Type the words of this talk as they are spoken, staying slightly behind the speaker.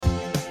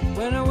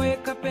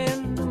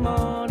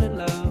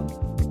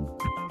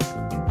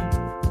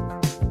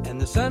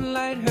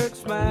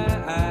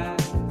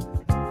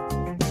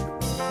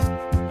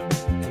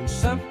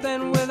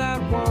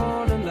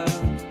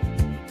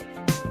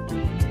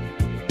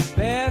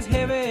bears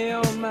heavy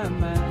on my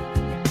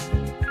mind.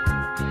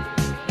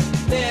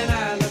 Then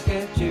I look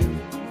at you,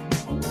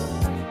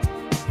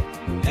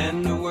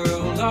 and the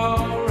world's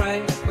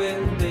alright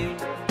with me.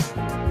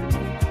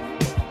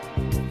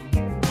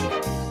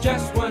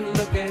 Just one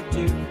look at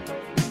you,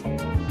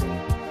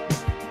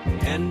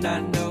 and I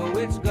know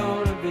it's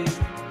gonna be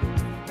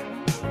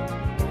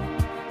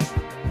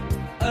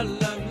a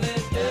lovely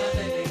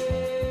day.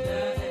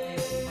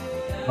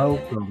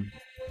 Welcome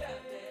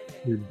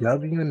to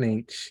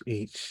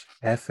WNHH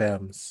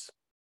FM's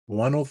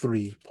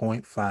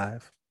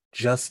 103.5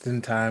 Just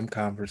in Time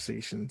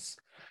Conversations.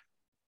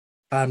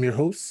 I'm your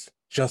host,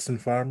 Justin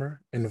Farmer,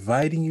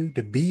 inviting you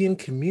to be in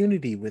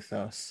community with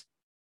us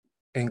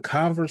in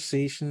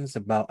conversations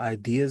about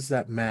ideas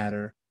that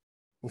matter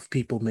with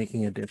people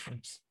making a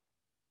difference.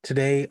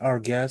 Today, our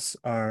guests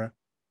are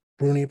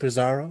Bruni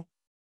Pizarro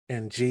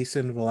and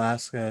Jayson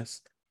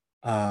Velasquez.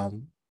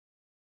 Um,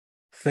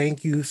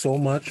 Thank you so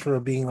much for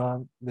being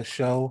on the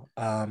show.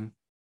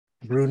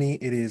 Bruni,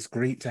 it is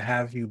great to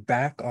have you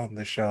back on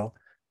the show.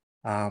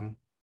 Um,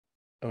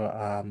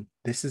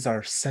 this is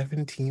our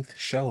 17th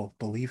show,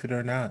 believe it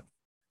or not.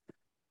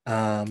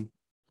 Um,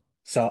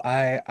 so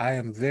I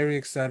am very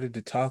excited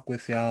to talk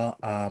with y'all.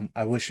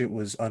 I wish it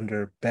was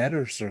under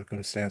better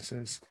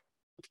circumstances.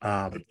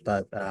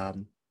 But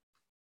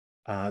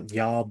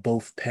y'all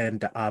both penned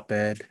the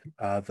op-ed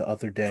the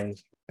other day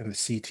in the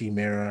CT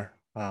Mirror.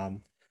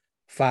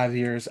 5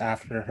 years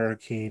after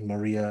Hurricane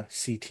Maria,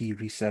 CT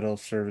resettle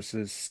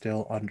services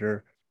still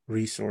under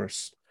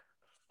resource.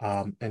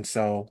 And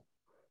so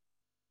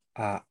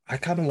I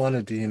kind of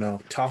wanted to,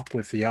 talk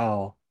with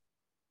y'all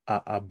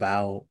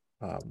about,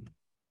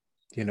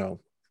 you know,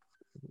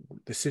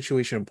 the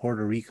situation in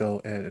Puerto Rico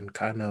and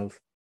kind of,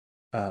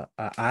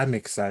 I'm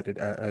excited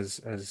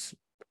as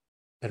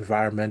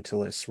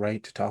environmentalists,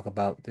 right, to talk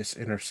about this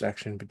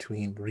intersection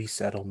between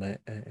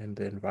resettlement and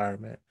the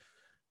environment.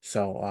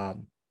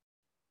 So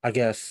I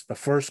guess the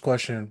first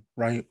question,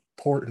 right,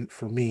 important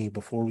for me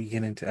before we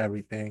get into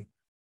everything,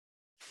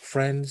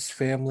 friends,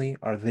 family,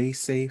 are they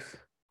safe?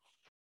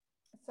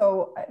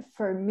 So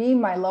for me,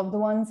 my loved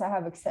ones, I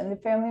have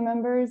extended family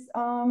members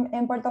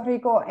in Puerto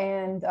Rico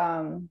and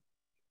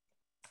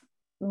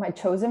my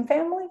chosen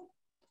family.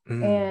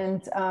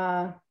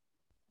 Mm,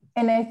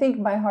 And I think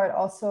my heart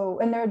also,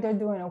 and they're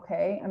doing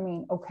okay. I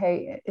mean,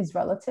 okay is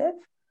relative.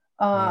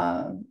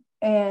 right.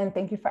 And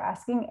thank you for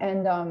asking.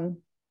 And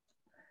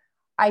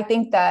I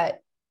think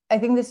that I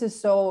think this is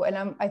so,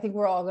 and I think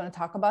we're all going to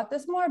talk about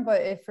this more.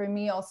 But for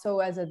me, also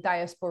as a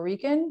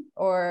diasporican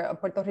or a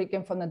Puerto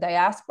Rican from the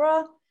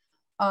diaspora,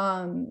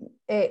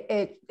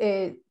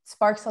 it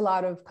sparks a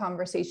lot of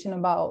conversation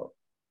about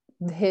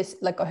his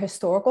like a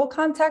historical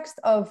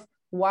context of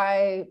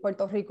why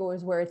Puerto Rico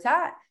is where it's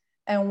at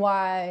and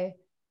why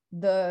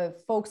the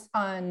folks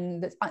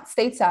on the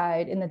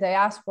stateside in the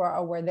diaspora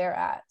are where they're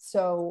at.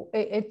 So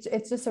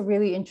it's just a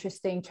really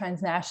interesting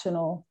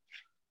transnational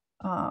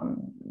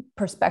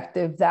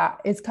perspective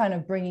that is kind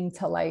of bringing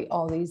to light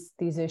all these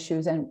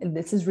issues, and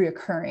this is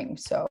reoccurring.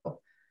 So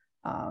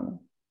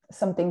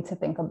something to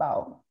think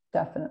about,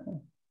 definitely.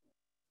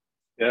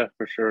 Yeah,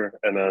 for sure.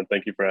 And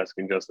thank you for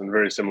asking, Justin.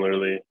 Very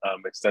similarly,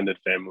 extended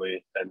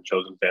family and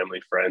chosen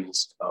family,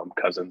 friends,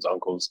 cousins,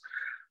 uncles.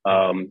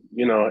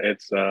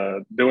 It's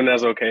doing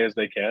as okay as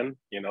they can,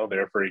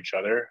 there for each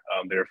other,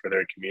 there for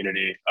their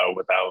community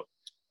without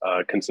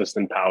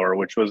consistent power,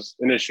 which was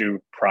an issue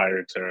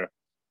prior to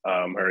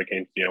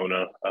Hurricane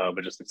Fiona,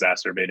 but just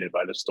exacerbated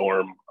by the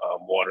storm,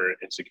 water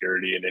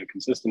insecurity and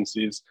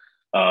inconsistencies,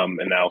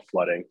 and now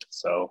flooding.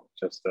 So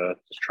just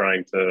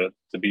trying to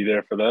be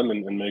there for them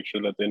and make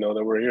sure that they know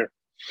that we're here.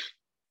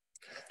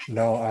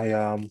 No,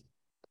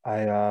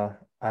 I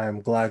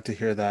am glad to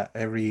hear that.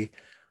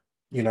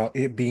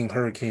 It being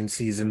hurricane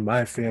season,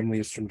 my family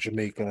is from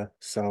Jamaica,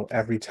 so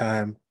every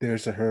time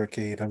there's a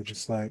hurricane, I'm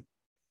just like,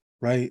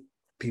 right?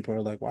 People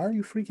are like, "Why are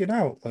you freaking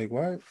out? Like,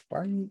 why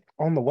are you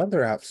on the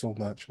weather app so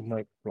much?" I'm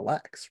like,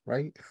 "Relax,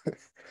 right?" I'm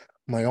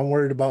like, "I'm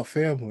worried about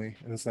family,"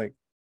 and it's like,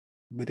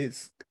 "But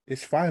it's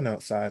fine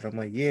outside." I'm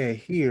like, "Yeah,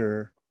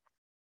 here,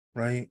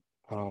 right?"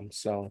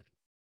 So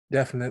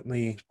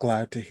definitely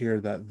glad to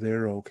hear that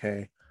they're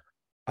okay.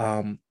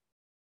 Um,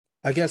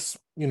 I guess,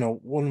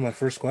 one of my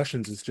first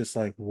questions is just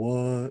like,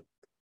 what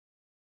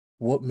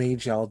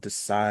made y'all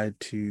decide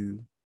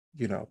to,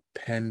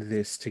 pen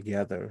this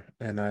together?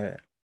 And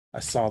I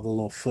saw the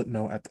little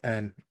footnote at the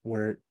end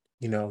where,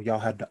 y'all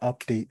had to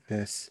update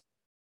this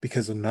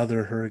because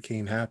another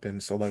hurricane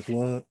happened. So like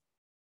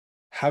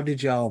how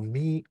did y'all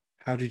meet?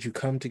 How did you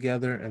come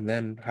together? And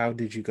then how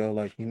did you go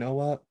like, you know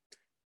what?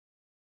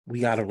 We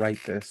gotta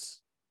write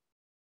this.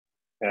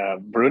 Yeah,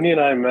 Bruni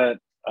and I met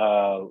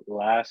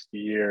last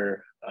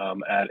year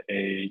at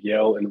a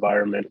Yale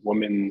Environment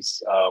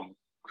Women's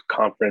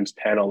Conference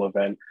panel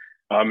event.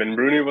 And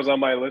Bruni was on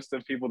my list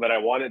of people that I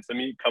wanted to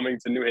meet coming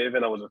to New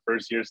Haven. I was a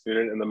first year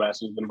student in the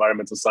Master's of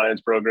Environmental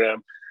Science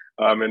program.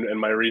 And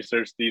my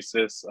research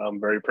thesis,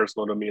 very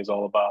personal to me, is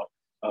all about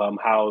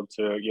how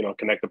to,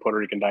 connect the Puerto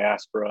Rican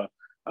diaspora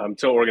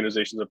to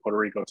organizations in Puerto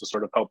Rico to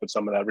sort of help with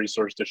some of that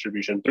resource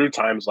distribution through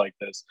times like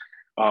this.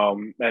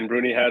 And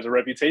Bruni has a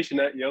reputation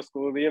at Yale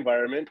School of the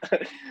Environment.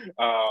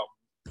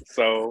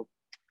 So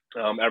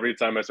every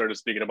time I started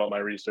speaking about my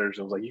research,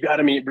 I was like, you got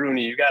to meet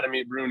Bruni, you got to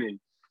meet Bruni.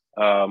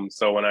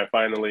 So when I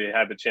finally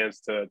had the chance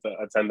to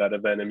attend that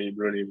event and meet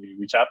Bruni,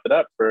 we chopped it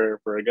up for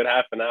a good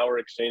half an hour,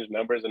 exchanged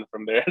numbers, and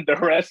from there the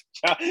rest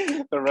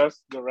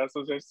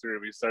was history.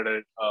 We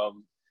started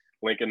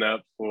linking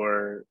up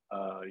for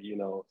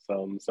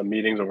some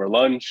meetings over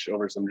lunch,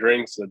 over some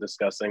drinks,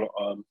 discussing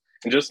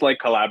and just like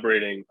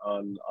collaborating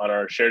on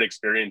our shared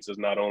experiences,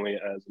 not only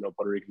as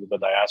Puerto Ricans of the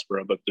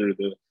diaspora, but through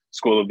the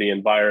School of the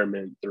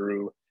Environment,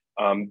 through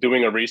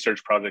doing a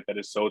research project that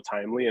is so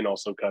timely and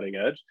also cutting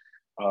edge.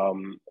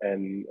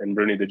 And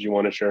Bruni, did you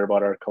want to share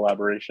about our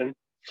collaboration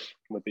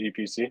with the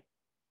EPC?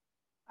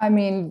 I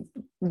mean,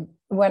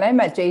 when I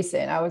met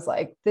Jayson, I was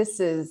like, this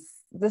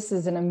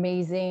is an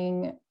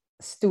amazing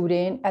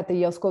student at the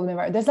Yale School of the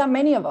Environment. There's not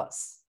many of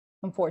us,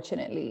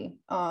 unfortunately,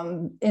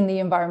 in the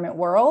environment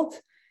world.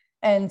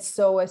 And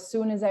so as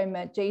soon as I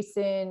met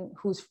Jayson,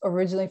 who's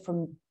originally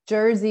from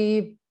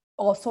Jersey,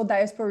 also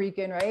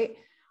diasporican, right?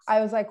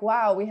 I was like,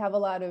 wow, we have a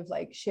lot of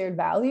like shared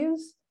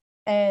values.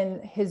 And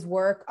his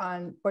work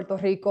on Puerto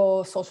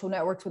Rico, social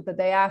networks with the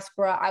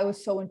diaspora, I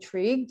was so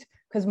intrigued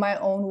because my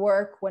own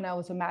work when I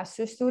was a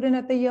master's student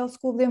at the Yale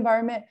School of the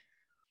Environment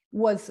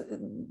was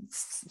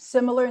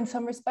similar in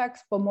some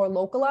respects, but more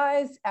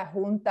localized at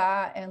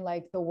Junta, and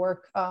like the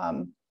work,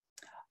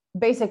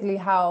 basically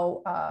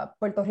how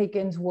Puerto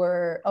Ricans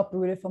were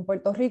uprooted from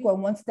Puerto Rico.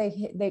 And once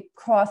they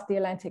crossed the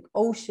Atlantic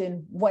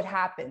Ocean, what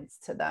happens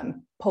to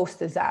them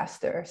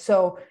post-disaster?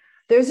 So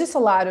there's just a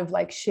lot of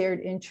like shared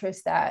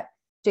interest that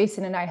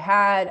Jayson and I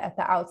had at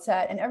the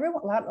outset, and a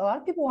lot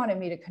of people wanted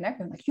me to connect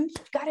with them. Like, you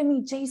got to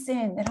meet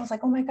Jayson. And I was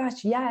like, oh my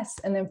gosh, yes.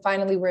 And then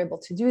finally we're able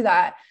to do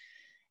that.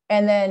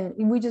 And then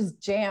we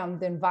just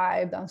jammed and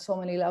vibed on so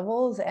many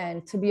levels.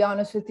 And to be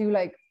honest with you,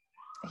 like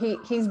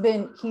he's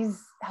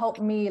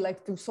helped me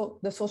like through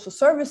the social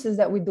services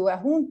that we do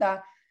at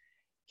Junta.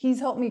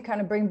 He's helped me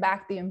kind of bring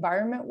back the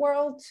environment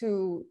world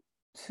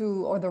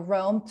or the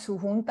realm to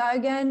Junta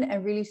again,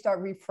 and really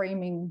start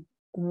reframing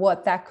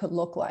what that could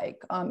look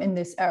like in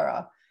this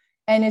era.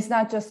 And it's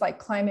not just like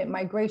climate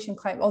migration,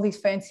 all these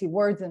fancy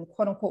words, and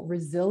quote unquote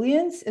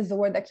resilience is the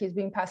word that keeps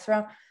being passed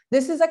around.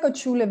 This is like a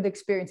true lived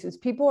experiences.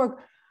 People are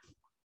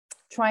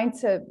trying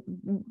to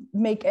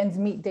make ends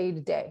meet day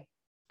to day,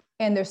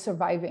 and they're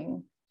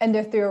surviving and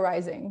they're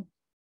theorizing.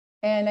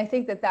 And I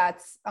think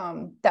that's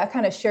that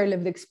kind of shared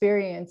lived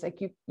experience.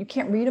 Like you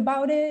can't read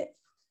about it.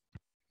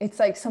 It's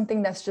like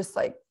something that's just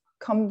like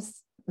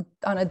comes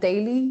on a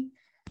daily.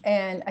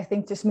 And I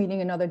think just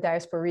meeting another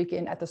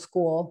diasporican at the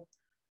school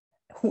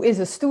who is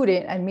a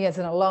student and me as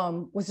an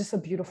alum was just a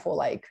beautiful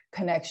like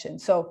connection.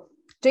 So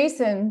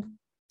Jayson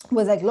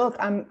was like, look,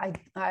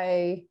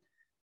 I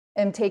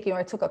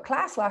took a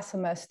class last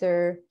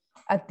semester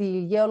at the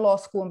Yale Law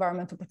School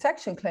Environmental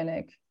Protection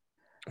Clinic.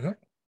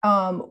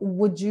 Mm-hmm.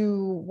 Would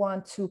you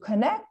want to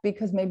connect?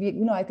 Because maybe,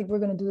 I think we're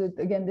going to do it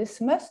again this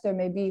semester.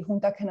 Maybe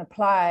Junta can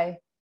apply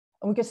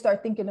and we could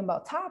start thinking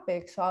about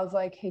topics. So I was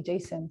like, hey,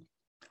 Jayson,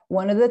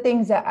 one of the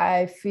things that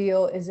I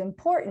feel is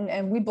important,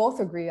 and we both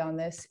agree on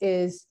this,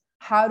 is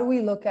how do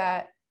we look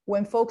at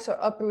when folks are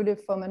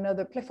uprooted from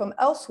another place, from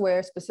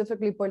elsewhere,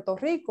 specifically Puerto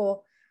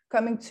Rico,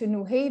 coming to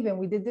New Haven.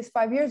 We did this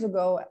 5 years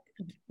ago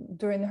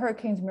during the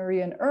hurricanes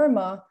Maria and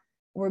Irma.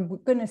 We're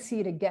going to see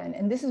it again.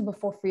 And this is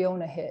before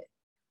Fiona hit.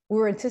 We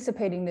were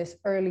anticipating this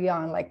early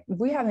on. Like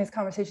we having these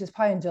conversations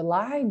probably in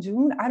July,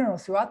 June, I don't know,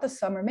 throughout the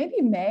summer,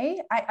 maybe May.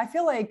 I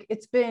feel like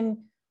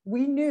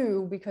we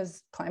knew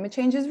because climate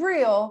change is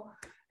real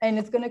and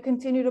it's going to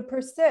continue to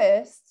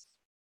persist,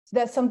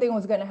 that something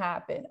was going to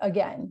happen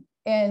again.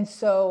 And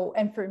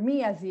for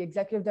me as the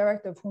executive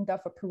director of Junta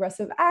for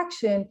Progressive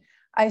Action,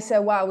 I said,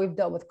 wow, we've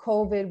dealt with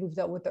COVID, we've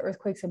dealt with the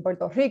earthquakes in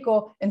Puerto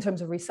Rico in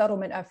terms of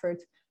resettlement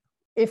efforts.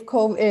 If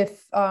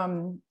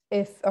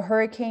a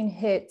hurricane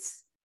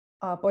hits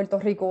Puerto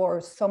Rico or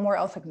somewhere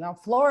else, like now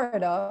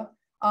Florida,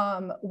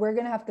 we're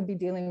going to have to be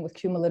dealing with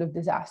cumulative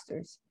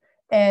disasters.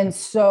 And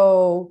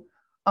so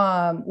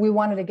we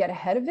wanted to get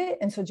ahead of it.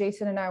 And so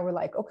Jayson and I were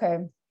like, okay,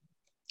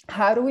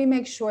 how do we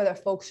make sure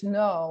that folks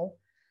know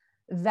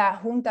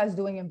that Junta is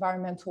doing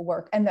environmental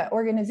work, and that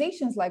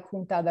organizations like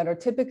Junta that are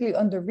typically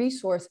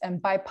under-resourced and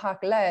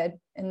BIPOC-led,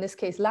 in this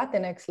case,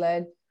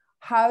 Latinx-led,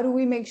 how do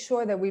we make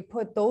sure that we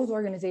put those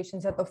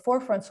organizations at the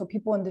forefront so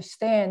people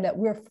understand that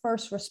we're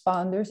first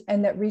responders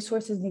and that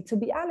resources need to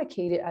be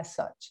allocated as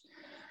such?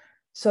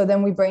 So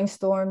then we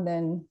brainstormed,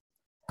 and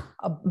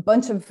a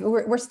bunch of,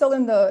 we're still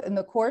in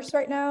the course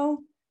right now.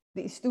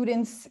 The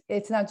students,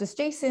 it's not just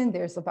Jayson,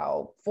 there's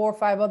about 4 or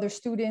 5 other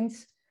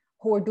students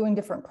who are doing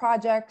different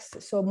projects.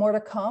 So more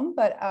to come,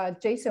 but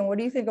Jayson, what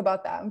do you think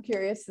about that? I'm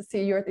curious to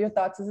see your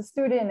thoughts as a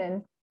student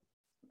and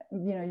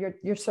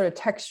your sort of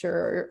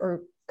texture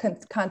or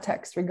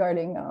context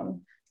regarding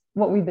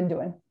what we've been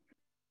doing.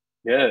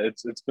 Yeah,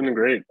 it's been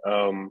great.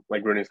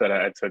 Like Bruni said,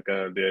 I took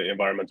the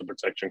Environmental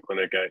Protection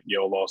Clinic at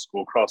Yale Law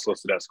School,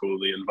 cross-listed at School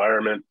of the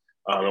Environment.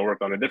 I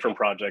worked on a different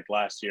project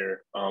last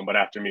year, but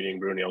after meeting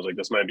Bruni, I was like,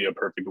 this might be a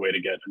perfect way to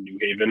get a New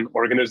Haven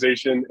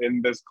organization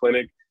in this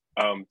clinic,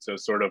 to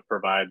sort of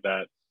provide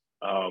that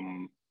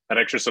that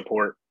extra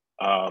support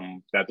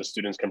that the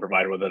students can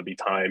provide, whether it be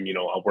time,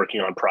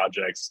 working on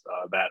projects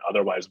that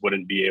otherwise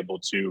wouldn't be able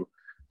to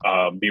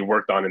be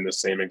worked on in the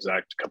same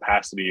exact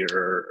capacity,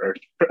 or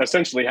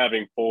essentially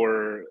having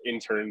 4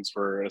 interns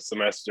for a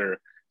semester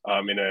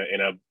in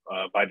a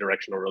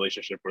bi-directional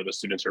relationship where the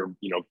students are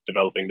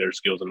developing their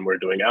skills and we're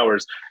doing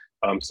ours.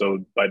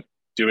 So by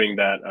doing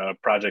that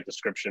project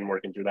description,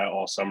 working through that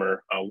all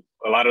summer,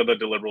 a lot of the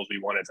deliverables we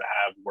wanted to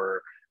have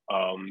were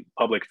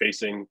public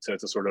facing, to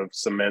sort of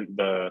cement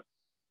the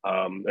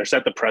or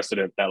set the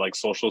precedent that like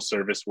social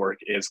service work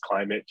is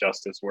climate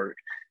justice work,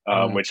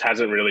 which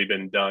hasn't really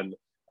been done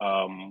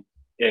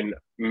in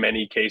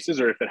many cases,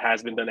 or if it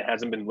has been done, it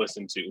hasn't been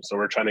listened to. So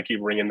we're trying to keep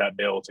ringing that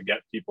bell to get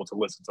people to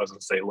listen to us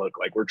and say, look,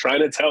 like, we're trying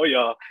to tell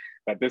y'all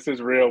that this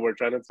is real. We're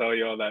trying to tell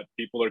y'all that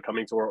people are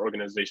coming to our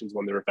organizations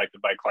when they're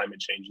affected by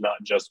climate change,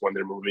 not just when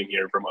they're moving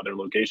here from other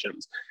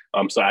locations.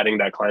 So adding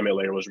that climate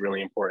layer was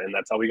really important.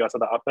 That's how we got to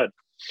the op-ed.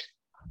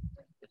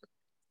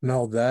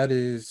 No,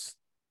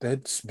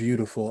 that's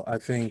beautiful. I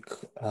think,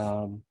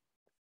 a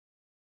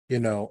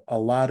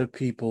lot of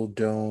people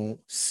don't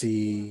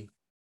see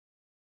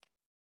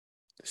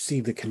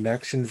the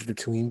connections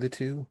between the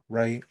two,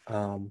 right?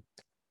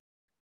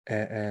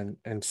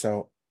 And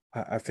so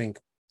I think,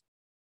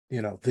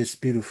 this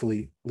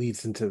beautifully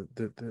leads into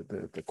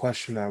the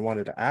question I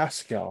wanted to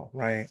ask y'all,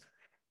 right?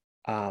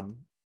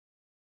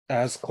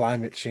 As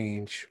climate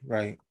change,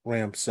 right,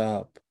 ramps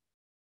up,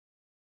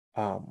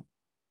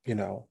 you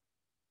know,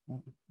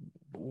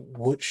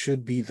 what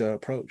should be the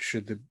approach?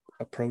 Should the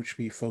approach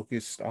be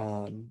focused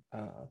on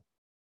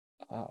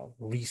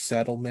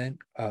resettlement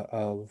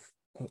of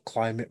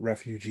climate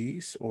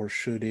refugees, or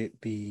should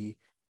it be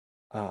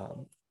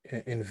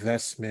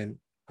investment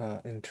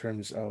in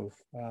terms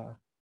of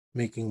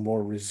making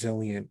more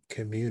resilient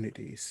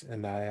communities?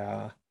 And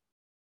I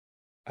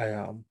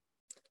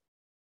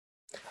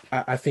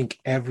think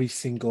every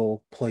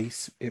single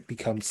place it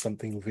becomes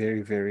something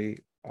very,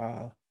 very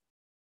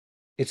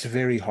it's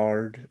very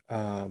hard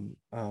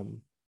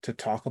to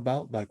talk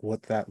about, like,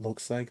 what that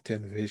looks like, to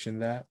envision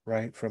that,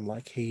 right? From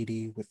like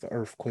Haiti with the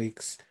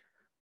earthquakes,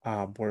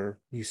 where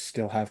you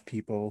still have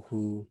people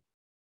who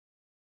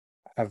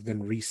have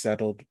been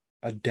resettled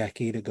a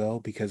decade ago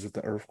because of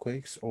the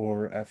earthquakes,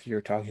 or if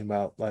you're talking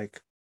about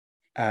like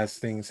as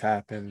things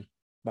happen,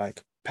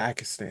 like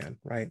Pakistan,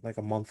 right? Like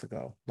a month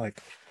ago,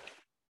 like,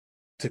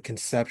 to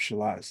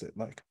conceptualize it,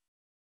 like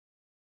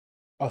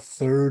a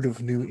third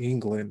of New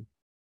England,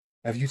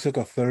 if you took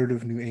a third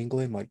of New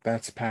England, like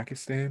that's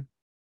Pakistan,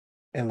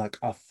 and like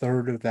a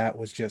third of that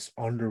was just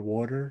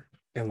underwater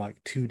in like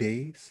 2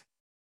 days,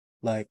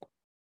 like,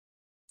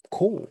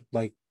 cool.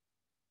 Like,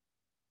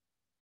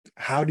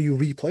 how do you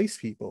replace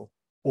people?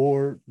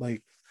 Or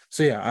like,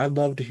 so yeah, I'd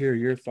love to hear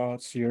your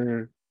thoughts,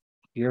 your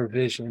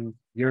vision,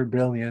 your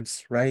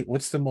brilliance, right?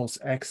 What's the most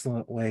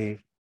excellent way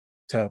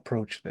to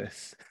approach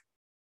this?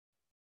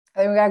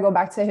 I think we gotta go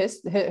back to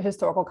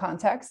historical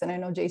context, and I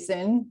know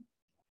Jayson,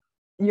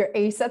 you're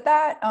ace at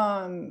that.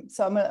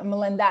 So I'm gonna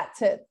lend that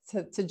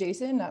to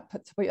Jayson, not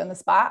to put you on the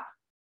spot.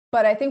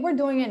 But I think we're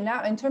doing it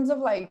now in terms of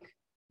like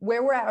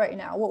where we're at right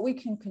now, what we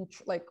can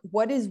control, like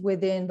what is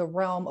within the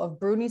realm of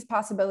Bruni's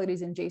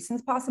possibilities and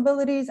Jayson's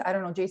possibilities. I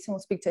don't know, Jayson will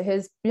speak to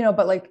his,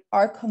 but like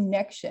our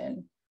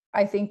connection,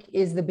 I think,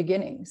 is the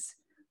beginnings.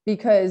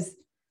 Because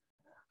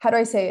how do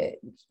I say it?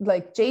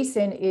 Like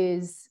Jayson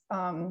is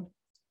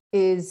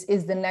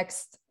the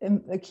next,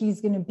 like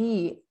he's going to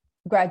be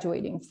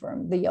graduating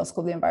from the Yale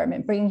School of the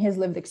Environment, bringing his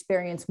lived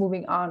experience,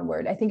 moving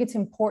onward. I think it's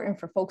important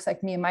for folks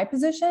like me in my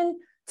position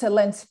to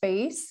lend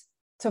space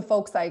to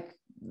folks like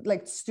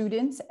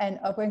students and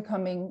up and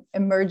coming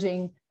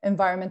emerging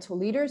environmental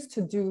leaders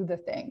to do the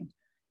thing.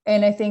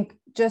 And I think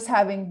just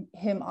having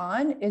him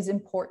on is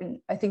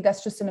important. I think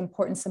that's just an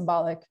important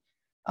symbolic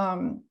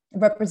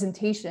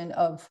representation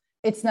of,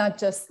 it's not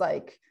just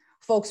like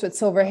folks with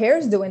silver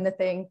hairs doing the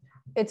thing.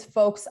 It's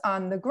folks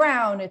on the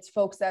ground. It's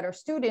folks that are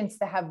students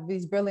that have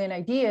these brilliant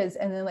ideas.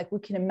 And then like we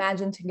can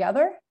imagine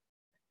together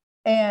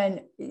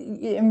and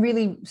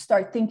really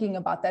start thinking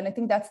about that. And I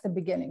think that's the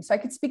beginning. So I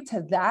could speak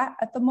to that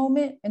at the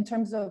moment in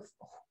terms of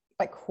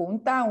like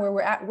junta and where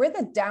we're at. We're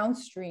the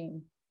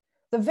downstream,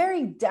 the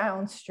very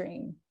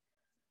downstream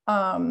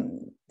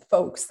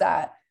folks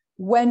that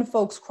when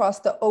folks cross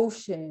the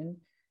ocean,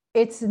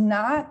 it's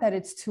not that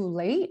it's too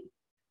late,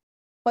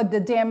 but the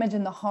damage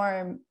and the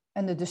harm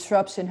and the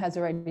disruption has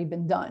already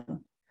been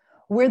done.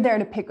 We're there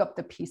to pick up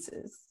the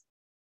pieces.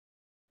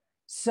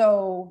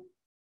 So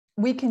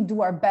we can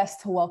do our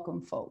best to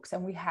welcome folks.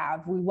 And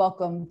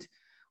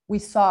we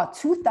saw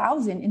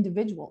 2,000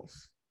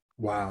 individuals.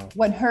 Wow.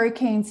 When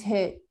hurricanes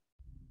hit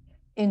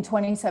in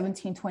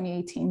 2017,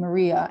 2018,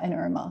 Maria and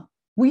Irma,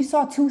 we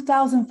saw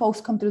 2,000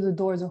 folks come through the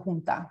doors of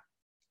Junta.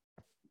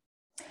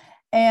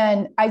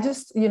 And I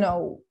just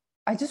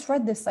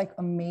read this like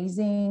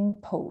amazing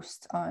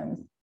post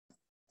on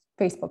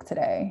Facebook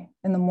today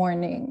in the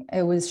morning.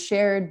 It was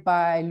shared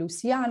by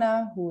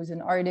Luciana, who is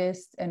an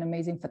artist, an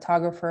amazing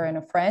photographer, and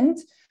a friend.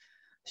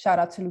 Shout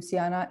out to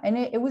Luciana. And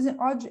it was it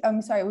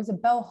was a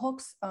Bell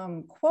Hooks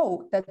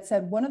quote that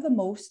said, one of the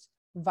most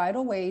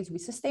vital ways we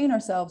sustain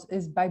ourselves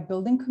is by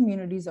building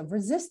communities of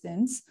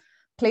resistance,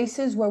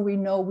 places where we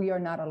know we are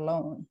not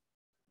alone.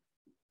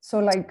 So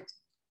like,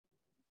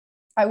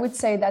 I would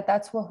say that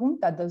that's what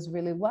Junta does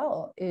really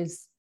well,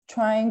 is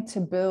trying to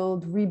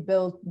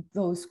rebuild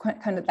those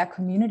kind of that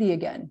community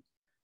again.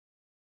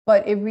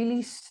 But it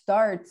really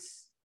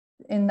starts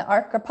in the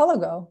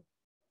archipelago.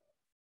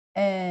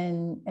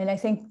 And I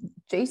think,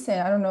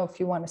 Jayson, I don't know if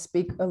you want to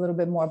speak a little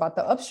bit more about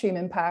the upstream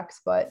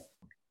impacts, but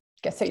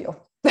qué sé yo.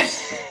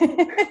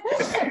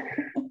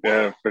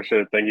 Yeah, for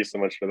sure. Thank you so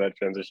much for that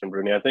transition,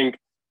 Bruni. I think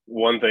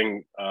one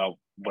thing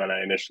when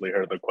I initially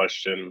heard the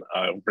question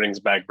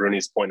brings back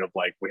Bruni's point of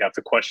like, we have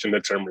to question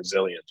the term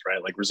resilience,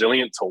 right? Like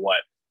resilient to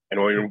what? And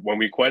when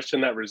we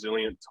question that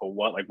resilient to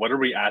what, like what are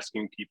we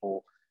asking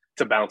people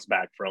to bounce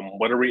back from?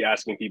 What are we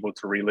asking people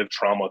to relive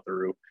trauma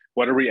through?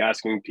 What are we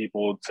asking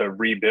people to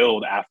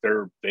rebuild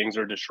after things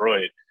are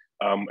destroyed?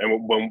 And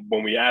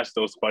when we ask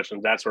those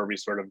questions, that's where we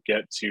sort of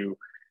get to,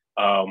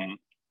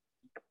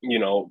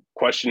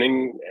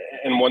 questioning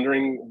and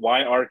wondering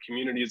why our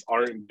communities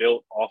aren't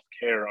built off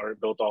care, aren't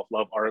built off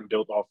love, aren't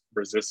built off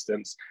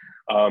resistance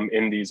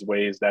in these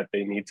ways that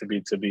they need to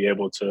be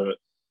able to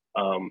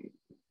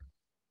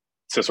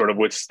sort of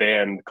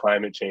withstand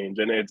climate change.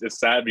 And it's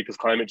sad because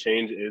climate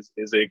change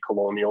is a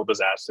colonial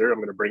disaster. I'm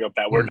going to bring up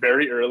that word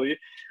very early.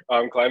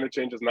 Climate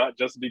change is not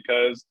just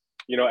because,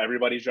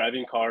 everybody's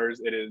driving cars.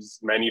 It is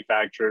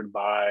manufactured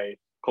by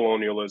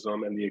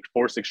colonialism and the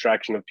forced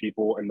extraction of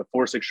people and the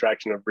forced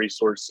extraction of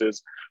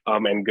resources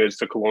and goods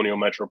to colonial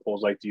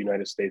metropoles like the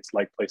United States,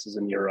 like places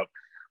in Europe.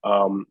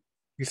 You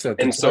said,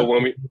 and so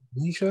when we,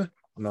 Nisha?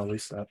 No, at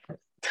least that.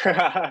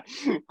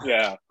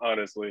 Yeah,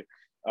 honestly.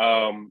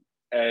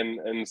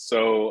 And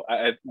so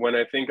when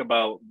I think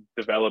about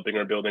developing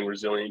or building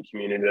resilient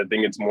community, I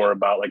think it's more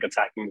about like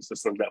attacking the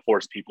systems that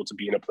force people to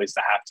be in a place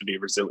that have to be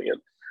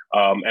resilient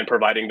and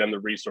providing them the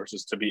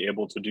resources to be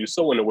able to do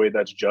so in a way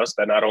that's just,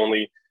 that not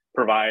only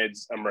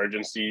provides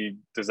emergency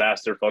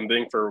disaster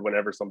funding for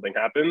whenever something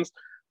happens,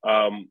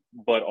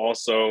 but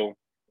also,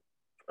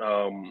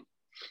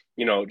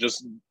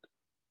 just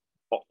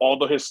all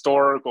the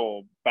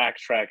historical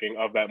backtracking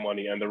of that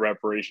money and the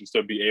reparations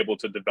to be able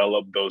to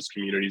develop those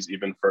communities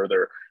even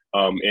further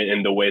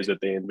in the ways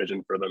that they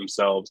envision for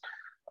themselves.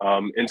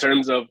 In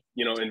terms of,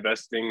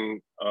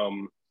 investing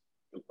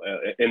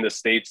in the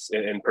States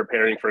and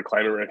preparing for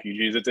climate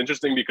refugees, it's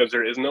interesting because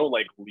there is no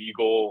like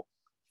legal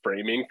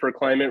framing for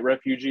climate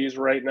refugees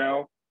right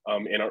now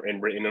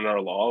written in our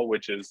law,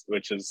 which is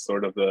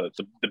sort of the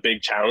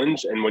big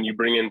challenge. And when you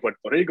bring in Puerto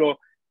Rico,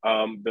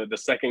 the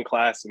second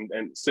class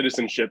and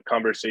citizenship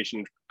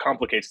conversation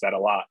complicates that a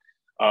lot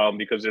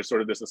because there's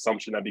sort of this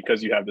assumption that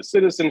because you have the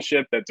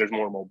citizenship that there's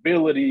more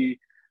mobility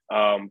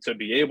to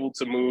be able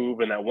to move,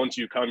 and that once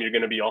you come you're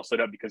going to be all set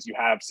up because you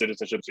have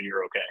citizenship, so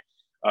you're okay.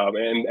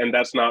 And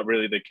that's not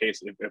really the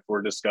case if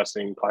we're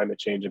discussing climate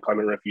change and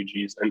climate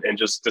refugees and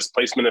just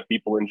displacement of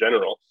people in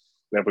general.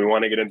 And if we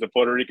want to get into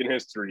Puerto Rican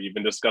history,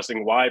 even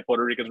discussing why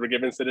Puerto Ricans were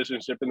given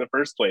citizenship in the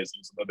first place,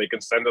 so that they can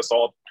send us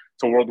all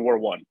to World War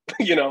I,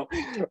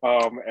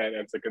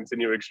 and to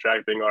continue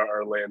extracting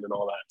our land and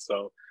all that.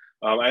 So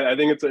I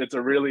think it's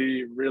a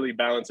really, really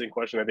balancing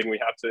question. I think we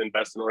have to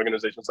invest in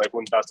organizations like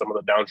Junta, some of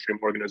the downstream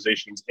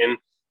organizations in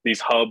these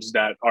hubs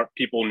that our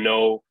people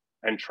know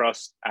and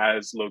trust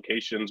as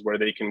locations where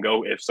they can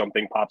go if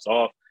something pops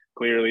off.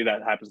 Clearly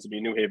that happens to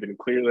be New Haven.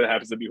 Clearly that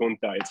happens to be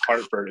Junta. It's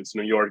Hartford, it's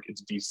New York,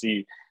 it's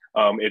DC.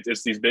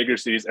 It's these bigger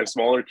cities and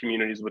smaller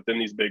communities within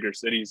these bigger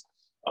cities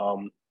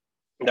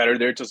that are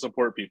there to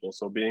support people.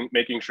 So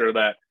making sure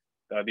that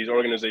these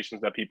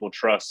organizations that people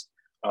trust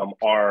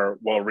are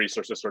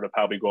well-resourced, sort of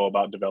how we go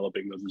about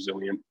developing those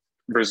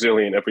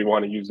resilient, if we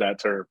want to use that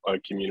term,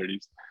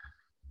 communities.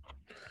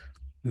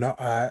 No,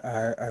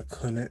 I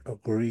couldn't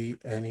agree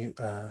any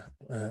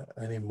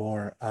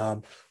more.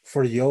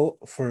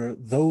 For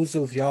those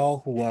of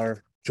y'all who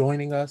are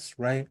joining us,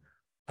 right?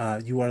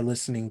 You are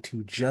listening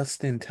to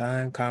Just in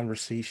Time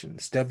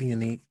Conversations,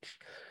 WNHH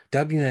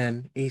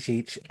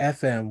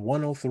FM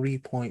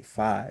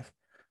 103.5.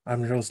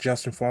 I'm your host,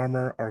 Justin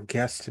Farmer. Our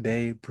guest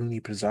today, Bruni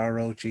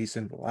Pizarro,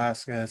 Jayson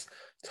Velasquez,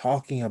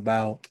 talking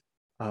about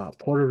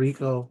Puerto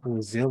Rico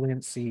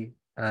resiliency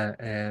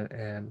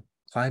and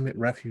climate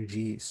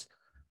refugees.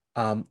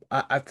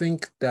 I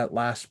think that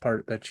last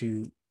part that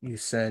you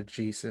said,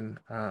 Jayson,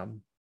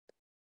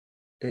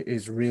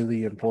 is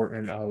really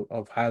important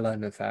of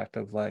highlighting the fact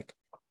of like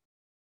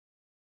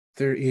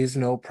there is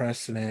no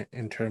precedent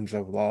in terms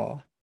of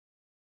law.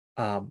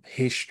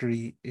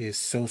 History is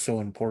so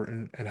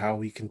important, and how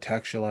we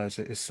contextualize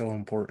it is so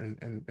important,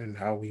 and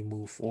how we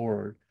move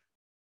forward.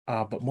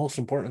 But most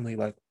importantly,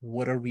 like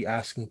what are we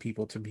asking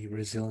people to be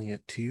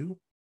resilient to,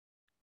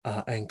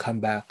 and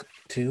come back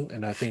to?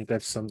 And I think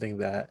that's something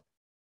that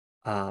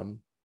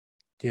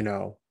you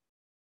know,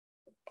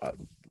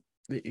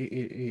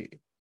 it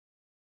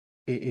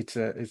it's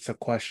a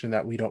question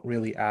that we don't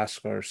really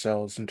ask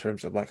ourselves in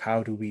terms of like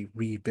how do we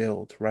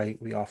rebuild, right?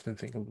 We often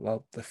think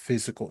about the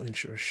physical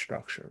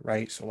infrastructure,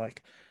 right? So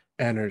like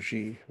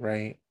energy,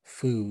 right?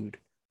 Food,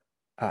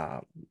 uh,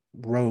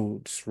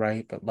 roads,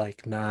 right? But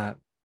like not,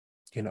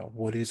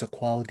 what is a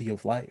quality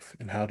of life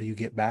and how do you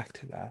get back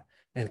to that?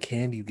 And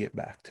can you get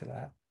back to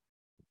that?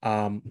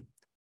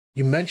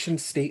 You mentioned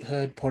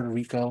statehood, Puerto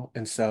Rico,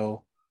 and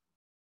so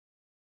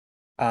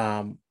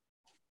um,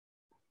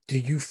 do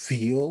you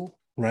feel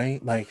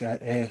right like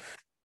if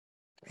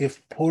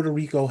Puerto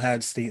Rico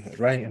had statehood,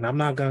 right? And I'm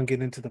not gonna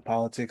get into the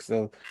politics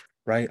of,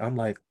 right? I'm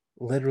like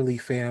literally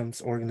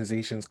FAM's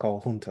organizations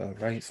called junta,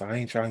 right? So I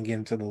ain't trying to get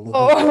into the little.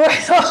 Oh,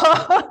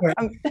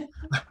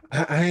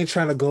 I ain't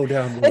trying to go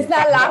down it's those,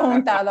 not La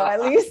Junta though,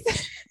 at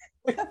least.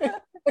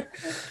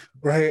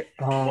 right?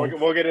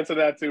 We'll get into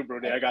that too,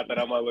 Bruni. I got that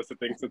on my list of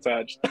things to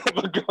touch.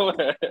 But go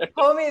ahead.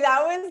 Homie,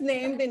 that was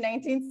named in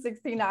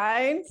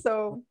 1969,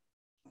 so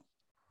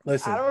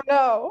Listen, I don't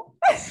know.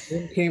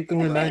 it came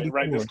through in Right.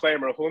 '94.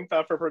 Disclaimer: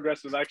 Junta for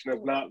Progressive Action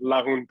is not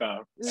La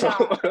Junta. So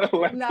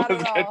Nah, not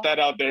let's at get all. that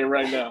out there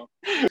right now.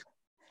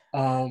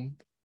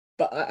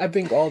 But I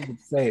think all to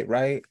say,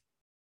 right?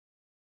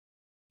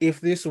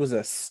 If this was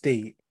a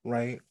state,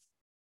 right?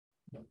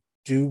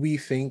 Do we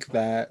think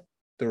that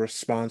the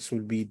response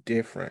would be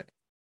different?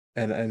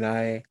 And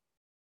I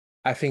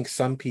think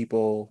some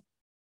people,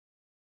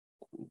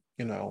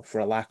 for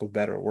a lack of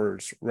better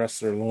words, rest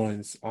their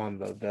loins on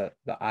the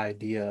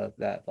idea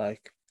that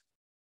like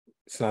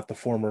it's not the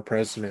former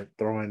president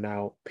throwing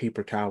out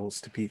paper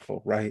towels to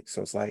people, right?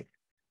 So it's like,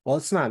 well,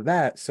 it's not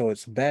that, so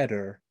it's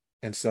better.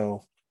 And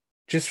so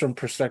just from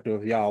perspective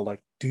of y'all,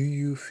 like, do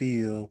you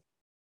feel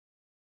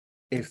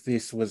if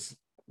this was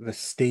the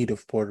state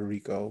of Puerto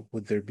Rico,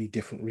 would there be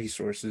different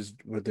resources?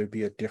 Would there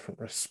be a different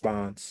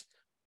response?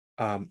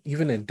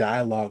 Even in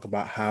dialogue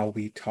about how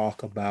we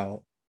talk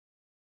about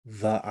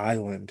the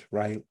island,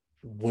 right?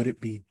 Would it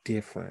be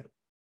different?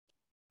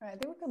 I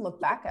think we could look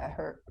back at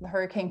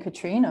Hurricane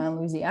Katrina in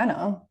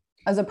Louisiana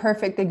as a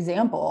perfect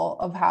example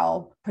of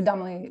how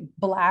predominantly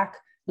Black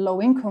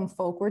low-income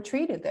folk were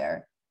treated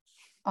there.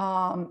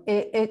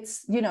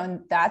 It's,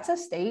 that's a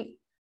state.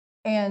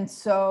 And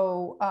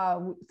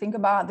so think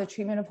about the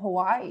treatment of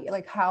Hawaii,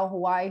 like how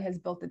Hawaii has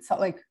built itself,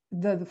 like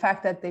the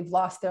fact that they've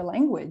lost their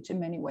language in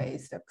many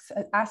ways.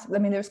 I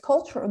mean, there's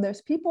culture,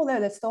 there's people there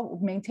that still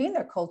maintain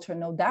their culture,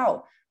 no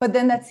doubt, but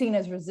then that's seen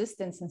as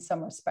resistance in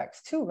some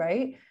respects too,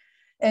 right?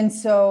 And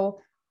so,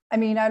 I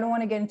mean, I don't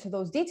want to get into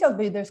those details,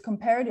 but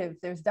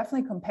there's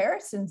definitely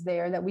comparisons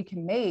there that we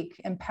can make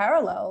and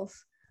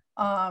parallels.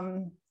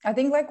 I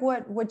think like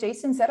what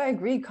Jayson said, I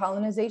agree.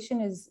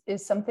 Colonization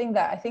is something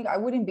that I think I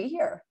wouldn't be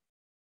here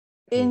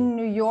in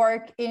New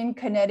York, in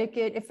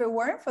Connecticut, if it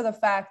weren't for the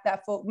fact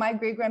that my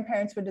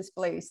great-grandparents were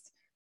displaced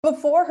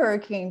before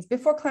hurricanes,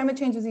 before climate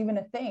change was even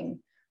a thing.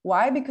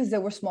 Why? Because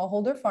there were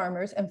smallholder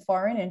farmers and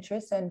foreign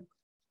interests and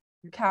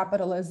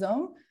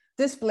capitalism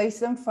displaced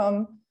them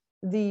from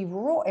the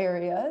rural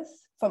areas,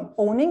 from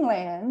owning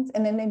land,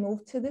 and then they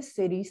moved to the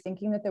cities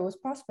thinking that there was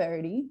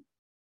prosperity,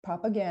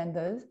 there's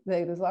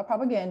a lot of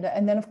propaganda,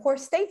 and then of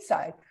course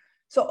stateside.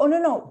 So, oh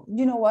no,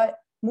 you know what?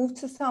 Move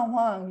to San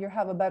Juan, you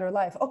have a better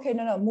life. Okay,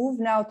 no, move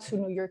now to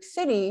New York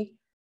City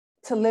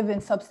to live in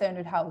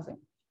substandard housing.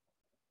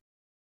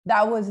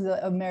 That was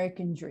the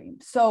American dream.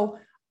 So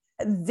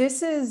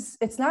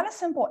it's not a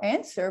simple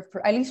answer,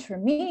 at least for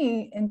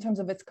me, in terms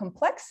of its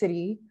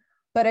complexity,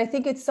 but I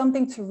think it's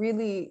something to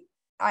really,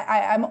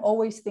 I'm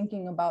always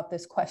thinking about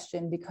this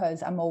question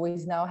because I'm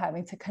always now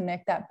having to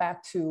connect that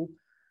back to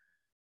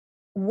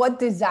what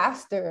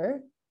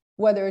disaster,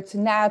 whether it's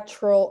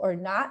natural or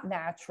not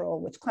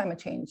natural, which climate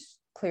change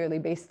clearly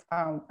based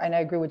on, and I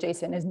agree with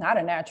Jayson, is not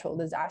a natural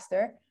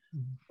disaster,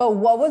 but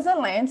what was the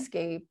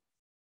landscape?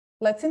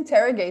 Let's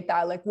interrogate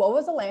that. Like, what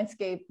was the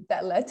landscape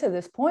that led to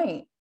this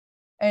point?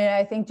 And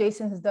I think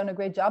Jayson has done a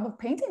great job of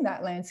painting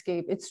that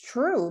landscape. It's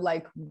true.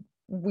 Like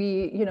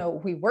we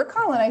were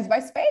colonized by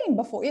Spain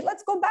before.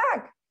 Let's go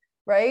back,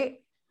 right?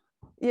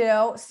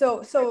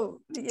 So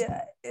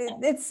yeah,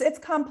 it's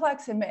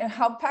complex, and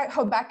how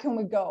back can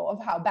we go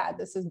of how bad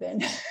this has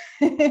been?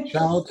 Shout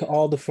out to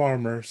all the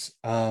farmers.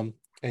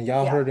 And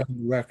y'all heard it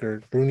on the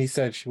record. Bruni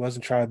said she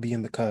wasn't trying to be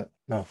in the cut.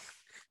 No.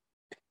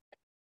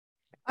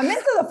 I'm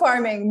into the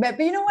farming, but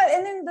you know what?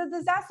 And then the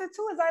disaster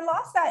too is I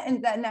lost that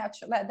and that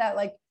natural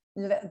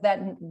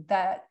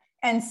that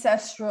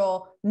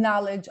ancestral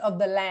knowledge of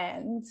the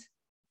land,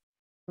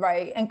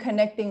 right? And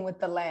connecting with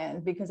the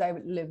land because I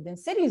lived in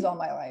cities all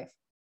my life.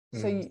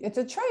 So it's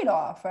a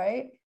trade-off,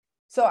 right?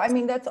 So, I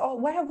mean, that's all.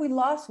 What have we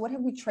lost? What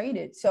have we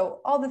traded? So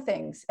all the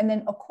things. And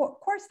then of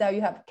course, now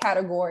you have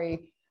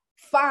category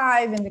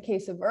 5 in the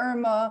case of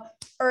Irma,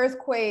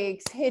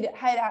 earthquakes,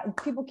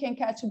 people can't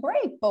catch a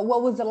break. But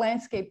what was the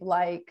landscape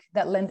like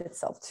that lent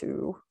itself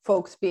to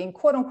folks being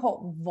quote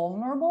unquote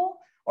vulnerable,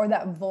 or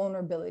that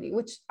vulnerability,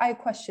 which I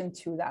question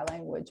too, that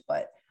language,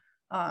 but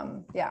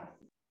yeah.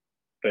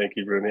 Thank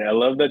you, Bruni. I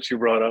love that you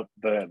brought up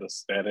the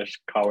Spanish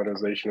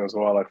colonization as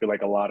well. I feel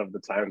like a lot of the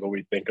times when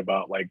we think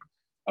about like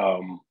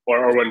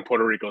or when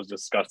Puerto Rico is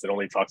discussed, it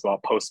only talks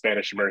about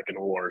post-Spanish American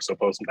War, so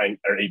post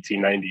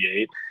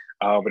 1898.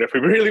 But if we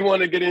really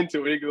want to get into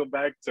it, we go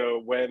back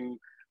to when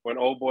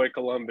old boy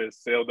Columbus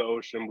sailed the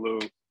ocean blue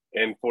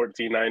in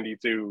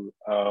 1492,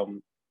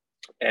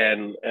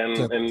 and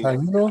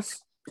Taínos?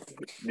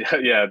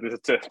 yeah,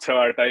 to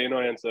our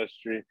Taino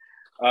ancestry.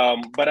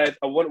 But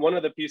one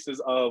of the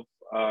pieces of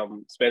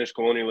Spanish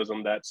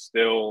colonialism that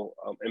still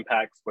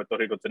impacts Puerto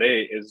Rico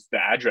today is the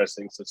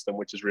addressing system,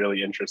 which is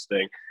really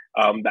interesting.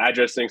 The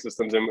addressing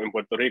systems in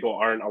Puerto Rico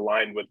aren't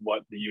aligned with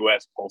what the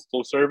U.S.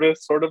 Postal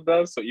Service sort of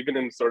does. So even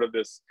in sort of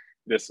this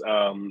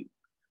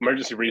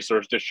emergency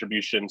resource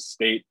distribution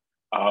state,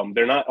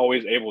 they're not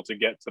always able to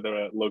get to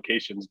the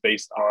locations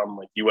based on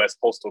like U.S.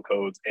 postal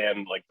codes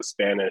and like the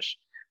Spanish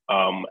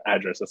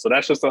addresses. So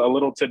that's just a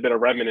little tidbit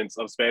of remnants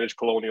of Spanish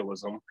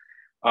colonialism.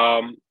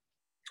 I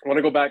want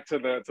to go back to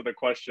the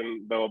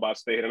question though about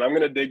state, and I'm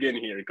going to dig in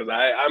here because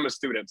I'm a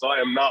student, so I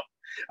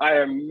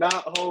am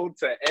not hold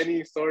to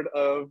any sort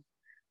of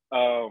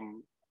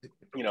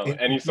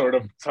any sort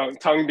of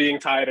tongue being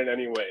tied in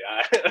any way.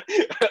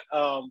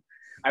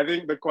 I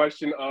think the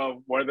question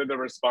of whether the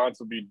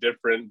response would be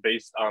different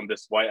based on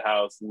this White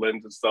House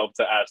lends itself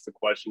to ask the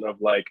question of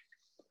like,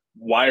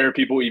 why are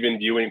people even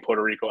viewing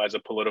Puerto Rico as a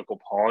political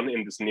pawn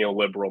in this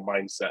neoliberal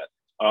mindset?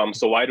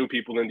 So why do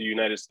people in the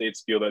United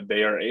States feel that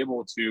they are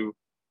able to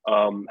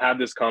have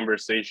this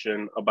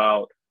conversation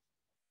about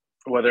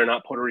whether or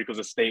not Puerto Rico is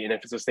a state, and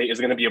if it's a state, is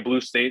it going to be a blue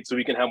state so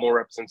we can have more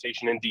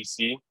representation in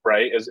DC,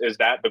 right? Is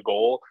that the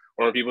goal?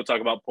 Or when people talk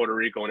about Puerto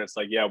Rico and it's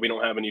like, yeah, we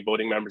don't have any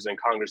voting members in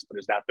Congress, but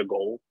is that the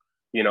goal?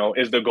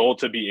 Is the goal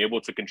to be able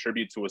to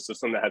contribute to a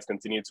system that has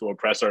continued to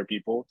oppress our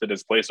people, to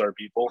displace our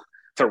people,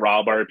 to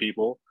rob our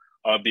people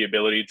of the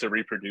ability to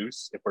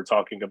reproduce? If we're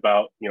talking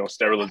about,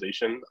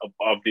 sterilization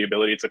of the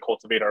ability to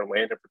cultivate our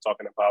land, if we're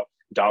talking about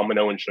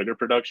domino and sugar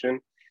production,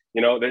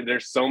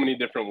 there's so many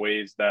different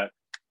ways that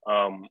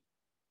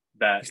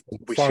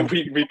we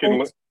can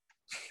look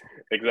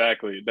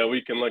exactly that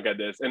we can look at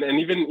this, and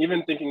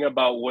even thinking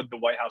about would the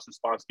White House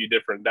response be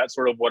different? That's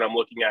sort of what I'm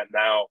looking at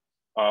now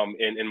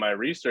in my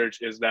research,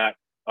 is that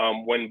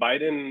when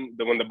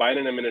the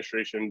Biden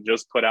administration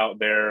just put out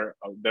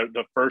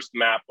the first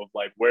map of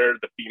like where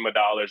the FEMA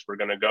dollars were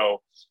going to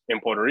go in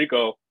Puerto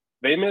Rico,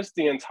 they missed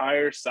the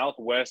entire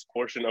southwest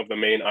portion of the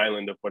main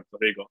island of Puerto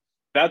Rico.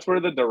 That's where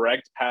the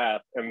direct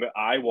path and the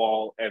eye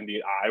wall and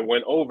the eye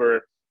went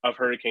over of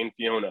Hurricane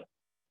Fiona.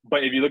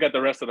 But if you look at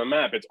the rest of the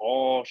map, it's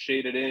all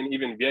shaded in.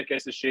 Even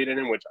Vieques is shaded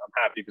in, which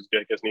I'm happy because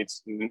Vieques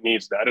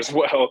needs that as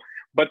well.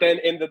 But then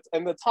in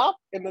the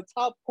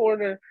top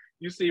corner,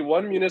 you see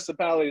one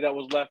municipality that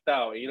was left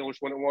out. You know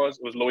which one it was?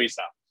 It was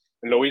Loíza.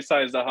 And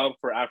Loíza is the hub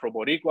for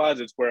Afro-Boricuas.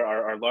 It's where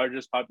our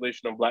largest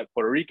population of Black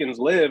Puerto Ricans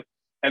live.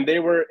 And they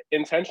were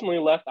intentionally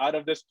left out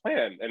of this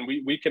plan. And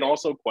we can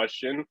also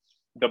question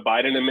the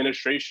Biden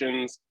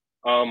administration's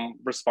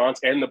response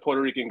and the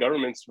Puerto Rican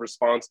government's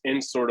response in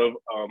sort of,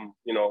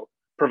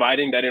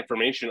 providing that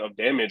information of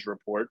damage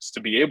reports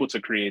to be able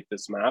to create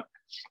this map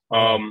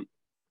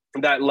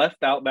that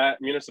left out that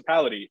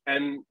municipality.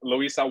 And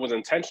Loíza was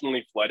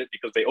intentionally flooded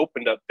because they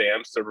opened up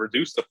dams to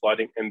reduce the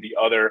flooding in the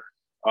other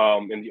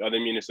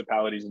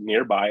municipalities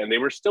nearby, and they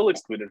were still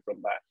excluded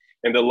from that.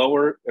 In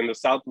the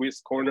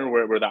southwest corner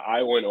where the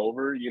eye went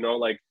over,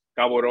 like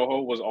Cabo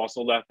Rojo was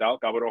also left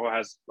out. Cabo Rojo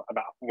has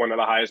about one of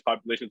the highest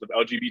populations of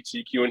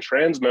LGBTQ and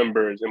trans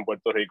members in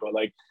Puerto Rico.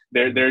 Like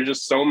there are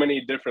just so many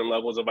different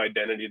levels of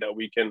identity that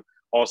we can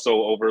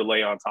also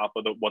overlay on top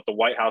of what the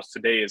White House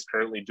today is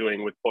currently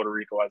doing with Puerto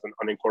Rico as an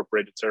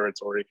unincorporated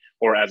territory,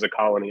 or as a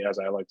colony, as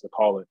I like to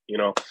call it.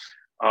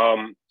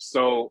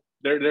 So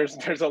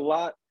there's a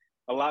lot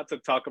to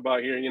talk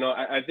about here.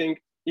 I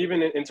think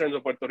even in terms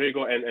of Puerto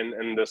Rico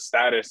and the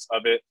status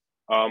of it,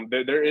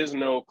 there is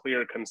no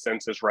clear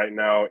consensus right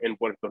now in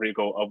Puerto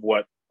Rico of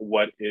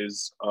what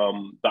is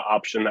the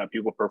option that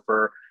people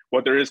prefer.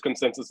 What there is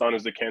consensus on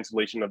is the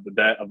cancellation of the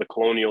debt, of the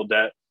colonial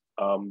debt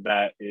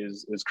that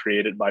is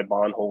created by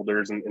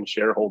bondholders and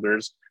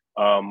shareholders.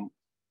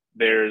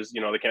 There's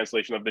the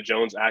cancellation of the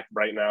Jones Act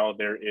right now.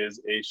 There is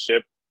a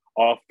ship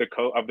off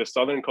the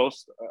southern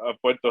coast of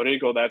Puerto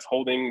Rico that's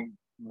holding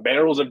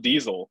barrels of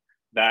diesel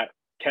that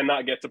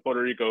cannot get to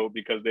Puerto Rico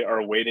because they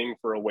are waiting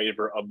for a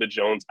waiver of the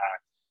Jones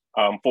Act.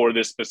 For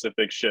this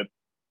specific ship.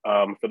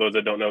 For those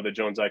that don't know, the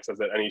Jones Act says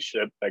that any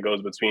ship that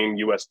goes between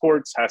U.S.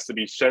 ports has to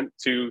be sent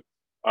to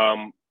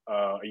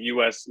a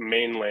U.S.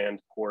 mainland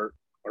port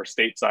or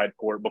stateside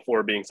port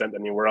before being sent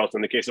anywhere else.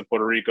 In the case of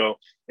Puerto Rico,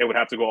 it would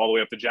have to go all the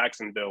way up to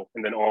Jacksonville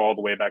and then all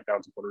the way back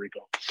down to Puerto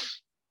Rico.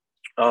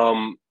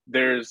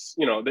 There's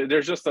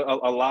just a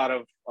lot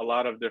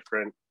of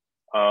different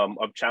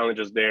of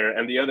challenges there.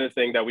 And the other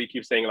thing that we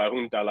keep saying, la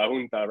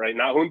junta, right?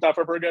 Not junta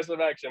for progressive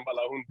action, but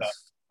la junta.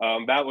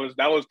 That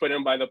was put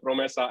in by the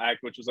Promesa Act,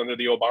 which was under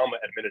the Obama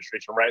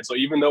administration, right? So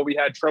even though we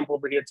had Trump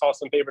over here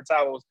tossing paper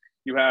towels,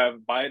 you have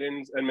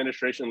Biden's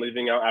administration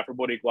leaving out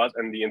Afro-Boricuas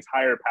and the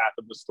entire path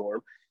of the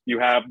storm. You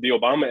have the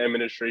Obama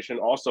administration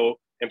also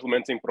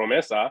implementing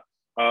Promesa,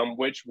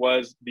 which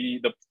was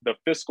the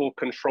fiscal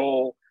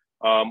control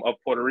of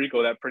Puerto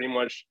Rico that pretty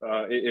much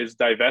is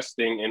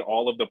divesting in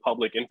all of the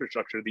public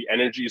infrastructure. The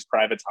energy is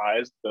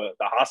privatized. The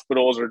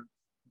hospitals are,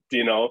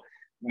 you know,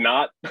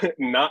 not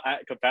not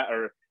at capacity,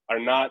 or are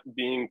not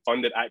being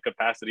funded at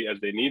capacity as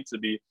they need to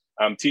be.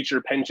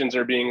 Teacher pensions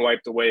are being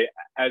wiped away,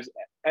 as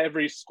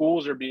every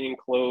schools are being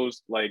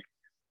closed. Like,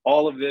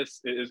 all of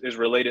this is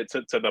related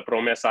to the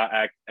Promesa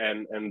Act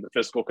and the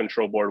Fiscal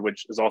Control Board,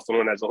 which is also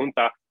known as the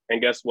Junta. And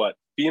guess what?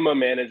 FEMA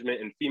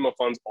management and FEMA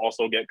funds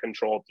also get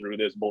controlled through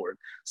this board.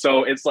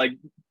 So it's like,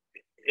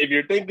 if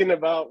you're thinking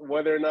about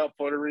whether or not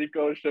Puerto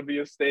Rico should be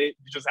a state,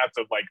 you just have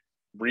to like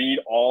read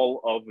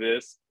all of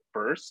this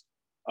first,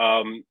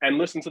 and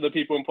listen to the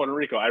people in Puerto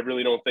Rico. I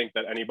really don't think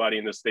that anybody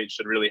in the state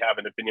should really have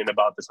an opinion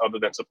about this other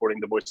than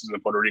supporting the voices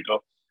in Puerto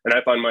Rico. And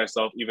I find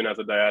myself, even as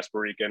a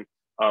diasporican,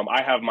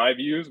 I have my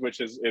views, which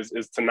is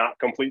to not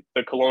complete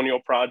the colonial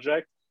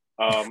project,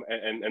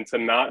 and to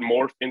not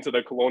morph into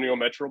the colonial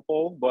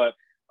metropole. But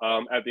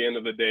at the end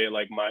of the day,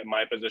 like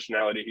my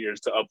positionality here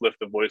is to uplift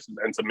the voices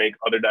and to make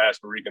other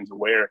diasporicans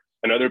aware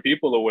and other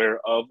people aware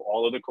of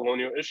all of the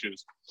colonial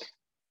issues.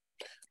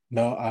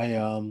 No,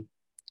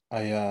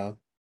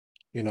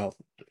 you know,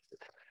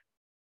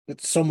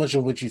 it's so much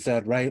of what you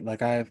said, right?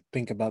 Like, I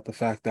think about the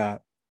fact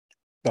that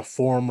the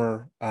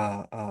former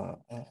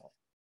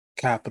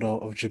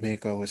capital of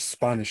Jamaica was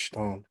Spanish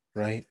Town,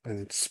 right?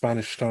 And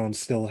Spanish Town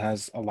still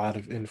has a lot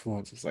of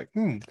influence. It's like,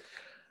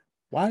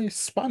 why is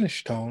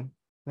Spanish Town,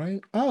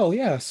 right? Oh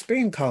yeah,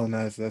 Spain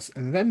colonized us,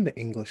 and then the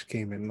English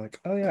came in. Like,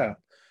 oh yeah.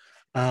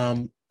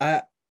 Um,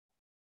 I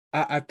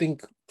I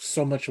think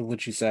so much of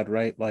what you said,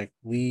 right? Like,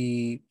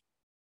 we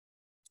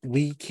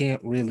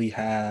can't really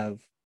have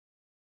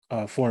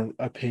foreign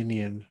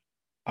opinion,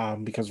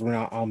 because we're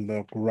not on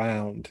the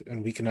ground,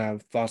 and we can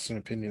have thoughts and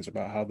opinions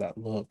about how that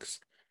looks.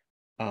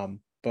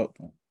 But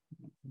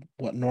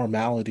what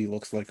normality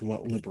looks like and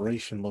what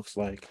liberation looks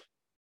like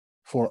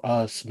for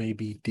us may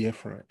be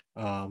different.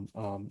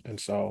 And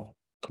so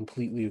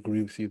completely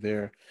agree with you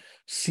there.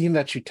 Seeing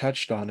that you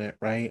touched on it,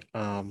 right?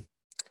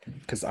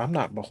 Because I'm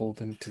not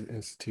beholden to the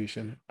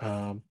institution.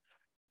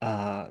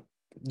 Uh,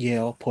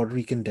 Yale, Puerto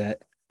Rican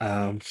debt,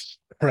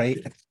 right?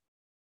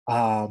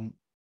 Um,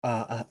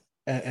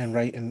 and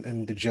right,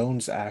 and the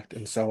Jones Act.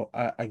 And so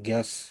I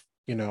guess,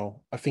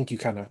 I think you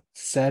kind of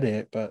said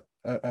it, but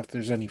if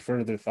there's any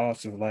further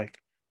thoughts of, like,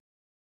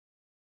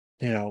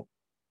 you know,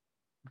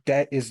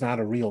 debt is not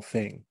a real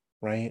thing,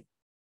 right?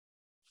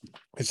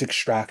 It's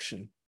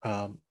extraction.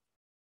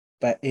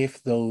 But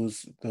if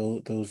those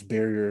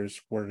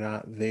barriers were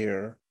not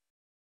there,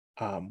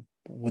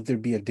 would there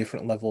be a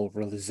different level of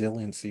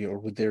resiliency, or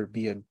would there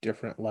be a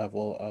different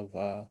level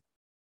of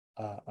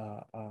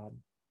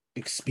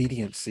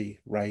expediency,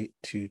 right,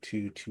 to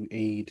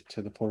aid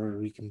to the Puerto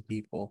Rican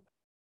people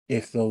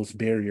if those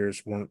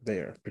barriers weren't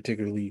there,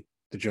 particularly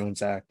the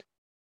Jones Act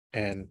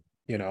and,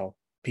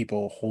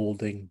 people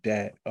holding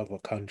debt of a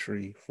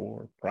country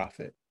for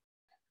profit?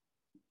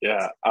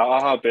 Yeah, I'll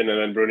hop in, and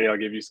then Bruni, I'll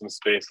give you some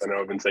space. I know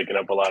I've been taking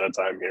up a lot of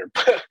time here,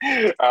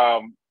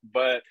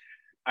 but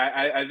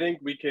I think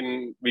we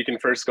can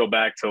first go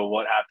back to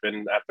what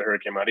happened after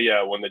Hurricane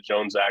Maria, when the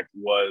Jones Act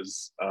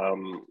was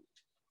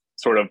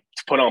sort of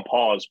put on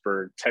pause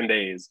for 10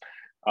 days,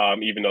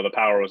 even though the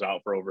power was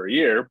out for over a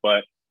year.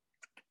 But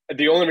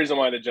the only reason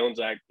why the Jones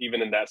Act,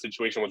 even in that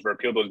situation, was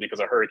repealed was because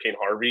of Hurricane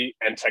Harvey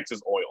and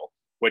Texas oil,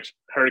 which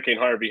Hurricane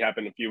Harvey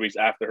happened a few weeks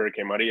after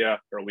Hurricane Maria,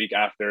 or a week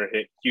after it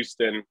hit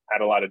Houston,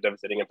 had a lot of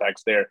devastating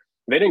impacts there.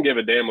 They didn't give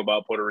a damn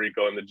about Puerto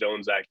Rico and the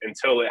Jones Act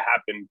until it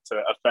happened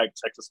to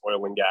affect Texas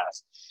oil and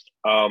gas.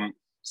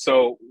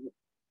 So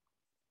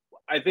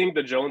I think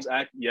the Jones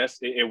Act, yes,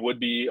 it would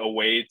be a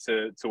way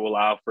to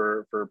allow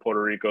for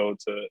Puerto Rico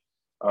to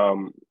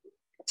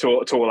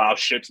allow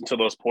ships into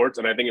those ports,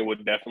 and I think it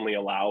would definitely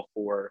allow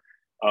for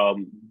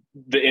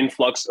the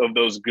influx of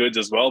those goods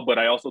as well. But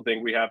I also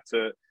think we have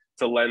to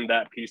lend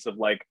that piece of,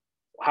 like,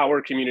 how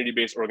are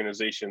community-based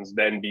organizations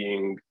then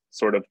being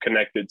sort of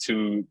connected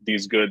to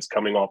these goods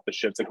coming off the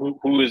ships, and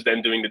who is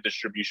then doing the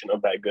distribution of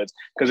that goods?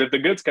 Because if the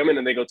goods come in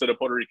and they go to the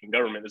Puerto Rican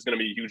government, there's going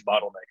to be a huge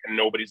bottleneck, and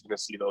nobody's going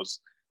to see those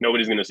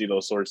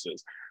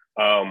sources,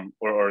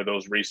 or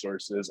those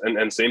resources.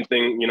 And same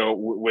thing,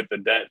 with the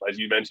debt. As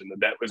you mentioned, the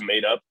debt was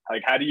made up.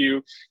 Like, how do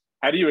you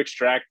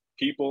extract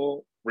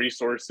people,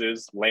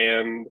 resources,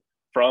 land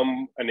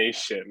from a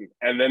nation,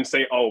 and then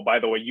say, oh, by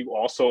the way, you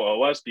also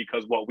owe us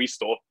because what we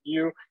stole from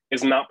you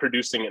is not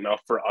producing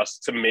enough for us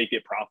to make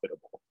it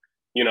profitable,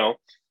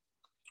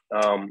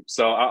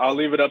 So I'll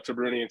leave it up to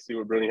Bruni and see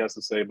what Bruni has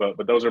to say, but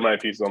those are my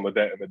pieces on the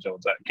debt and the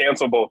Jones Act.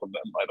 Cancel both of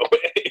them, by the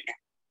way.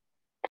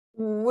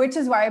 Which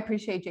is why I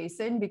appreciate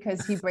Jayson,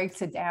 because he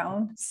breaks it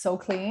down so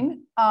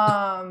clean.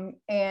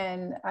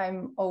 And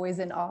I'm always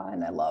in awe,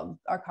 and I love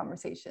our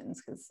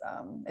conversations, because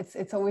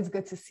it's always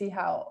good to see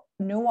how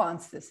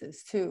nuanced this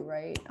is too,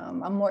 right?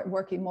 I'm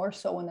working more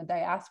so in the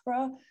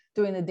diaspora,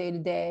 doing the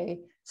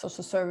day-to-day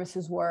social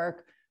services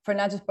work for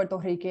not just Puerto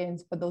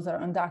Ricans, but those that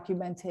are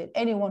undocumented,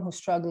 anyone who's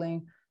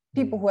struggling,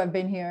 people who have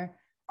been here.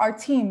 our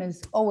team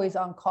is always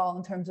on call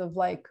in terms of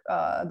like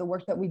the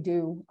work that we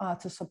do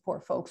to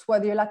support folks,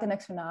 whether you're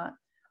Latinx or not.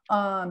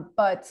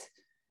 But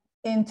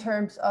in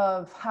terms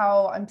of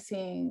how I'm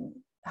seeing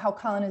how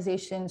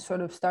colonization sort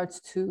of starts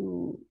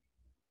to,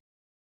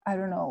 I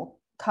don't know,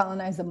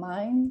 colonize the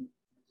mind.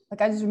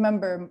 Like I just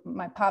remember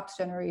my pop's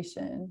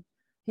generation,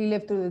 he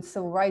lived through the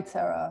civil rights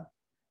era.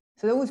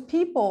 So there was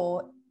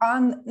people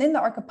in the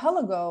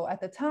archipelago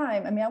at the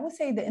time. I mean, I would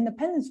say the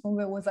independence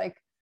movement was like,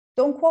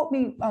 don't quote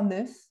me on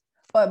this,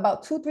 but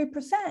about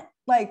 2-3%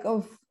 like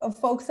of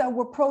folks that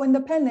were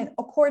pro-independent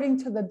according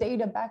to the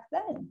data back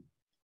then.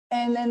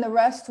 And then the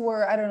rest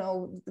were, I don't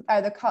know,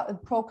 either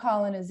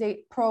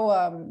pro-colonization,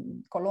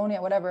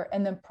 pro-colonia, whatever,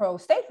 and then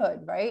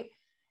pro-statehood, right?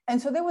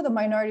 And so they were the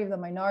minority of the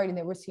minority, and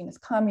they were seen as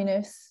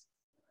communists.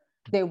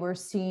 They were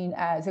seen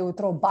as, they would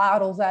throw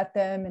bottles at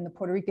them in the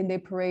Puerto Rican Day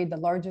Parade, the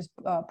largest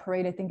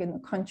parade, I think, in the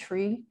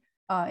country,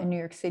 in New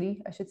York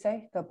City, I should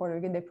say, the Puerto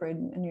Rican Day Parade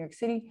in New York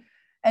City.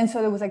 And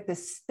so there was like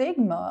this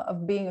stigma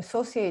of being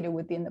associated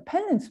with the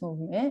independence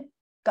movement.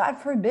 God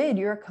forbid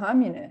you're a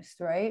communist,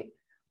 right?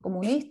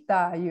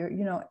 Comunista, you're,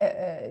 you know,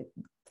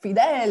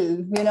 Fidel,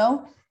 you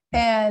know?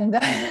 And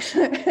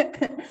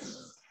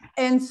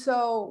and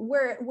so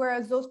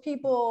whereas those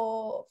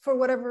people, for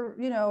whatever,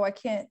 you know, I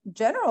can't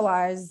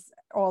generalize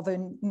all the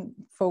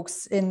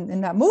folks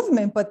in that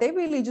movement, but they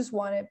really just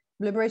wanted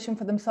liberation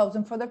for themselves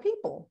and for their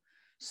people.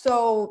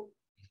 So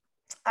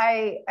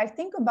I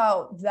think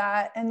about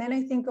that, and then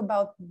I think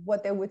about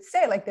what they would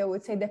say, like they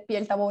would say,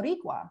 despierta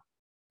Boricua,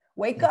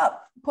 wake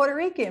up, Puerto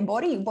Rican,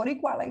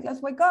 Boricua, like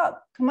let's wake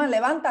up, come on,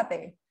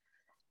 levántate.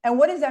 And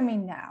what does that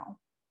mean now,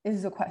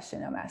 is the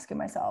question I'm asking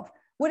myself.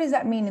 What does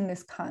that mean in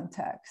this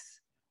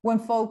context? When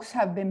folks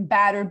have been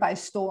battered by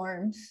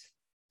storms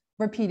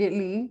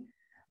repeatedly,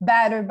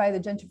 battered by the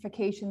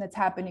gentrification that's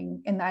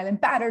happening in the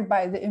island, battered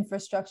by the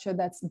infrastructure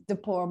that's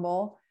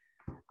deplorable,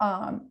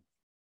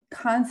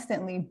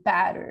 constantly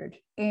battered.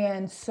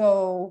 And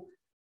so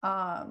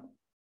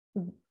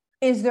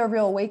is there a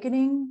real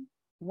awakening?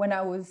 When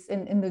I was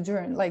in the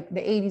during like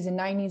the 80s and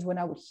 90s, when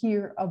I would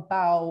hear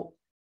about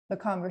the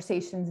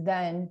conversations,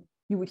 then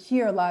you would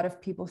hear a lot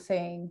of people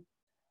saying,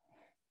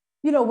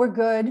 you know, we're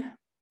good,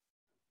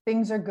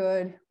 things are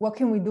good. What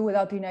can we do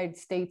without the United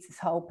States'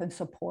 help and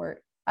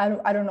support?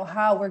 I don't know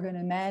how we're going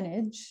to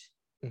manage.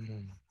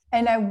 Mm-hmm.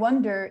 And I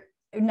wonder,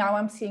 now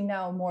I'm seeing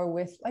now more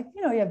with like,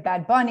 you know, you have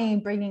Bad Bunny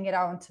bringing it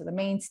out into the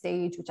main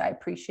stage, which I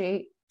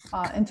appreciate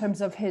in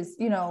terms of his,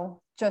 you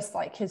know, just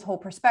like his whole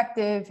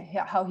perspective,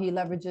 how he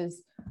leverages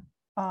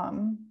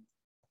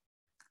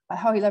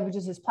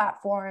his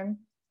platform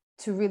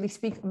to really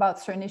speak about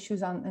certain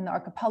issues in the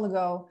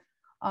archipelago.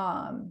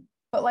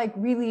 But like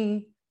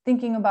really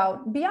thinking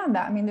about beyond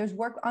that. I mean, there's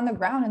work on the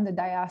ground in the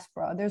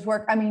diaspora. There's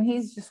work, I mean,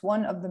 he's just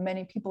one of the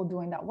many people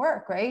doing that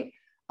work, right?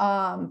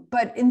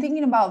 But in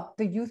thinking about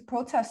the youth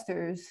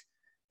protesters,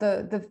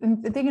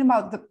 thinking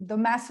about the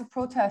massive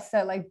protests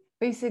that like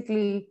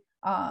basically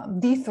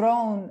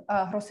dethrone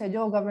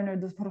Governor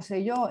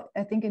Rosselló,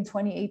 I think in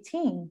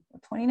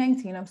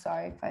 2019, I'm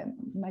sorry if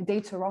my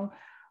dates are wrong.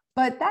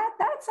 But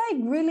that's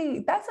like really,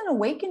 that's an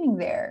awakening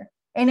there.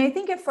 And I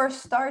think it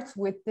first starts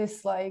with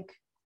this like,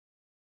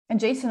 and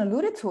Jayson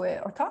alluded to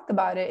it or talked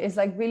about it, is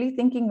like really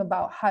thinking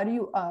about how do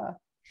you,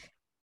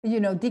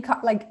 you know,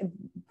 like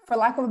for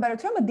lack of a better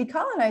term, but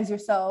decolonize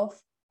yourself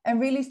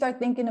and really start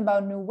thinking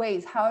about new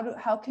ways.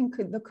 How can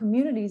the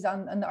communities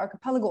on the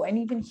archipelago and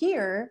even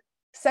here,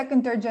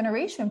 second, third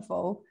generation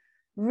folk,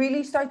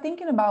 really start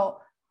thinking about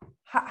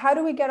how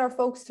do we get our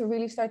folks to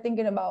really start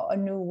thinking about a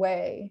new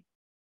way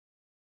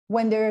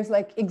when there's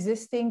like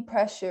existing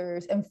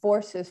pressures and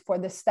forces for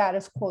the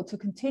status quo to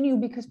continue,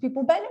 because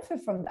people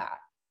benefit from that,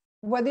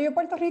 whether you're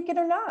Puerto Rican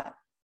or not.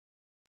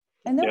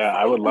 And yeah,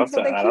 I would love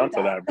to add on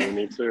to that,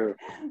 Bruni, too.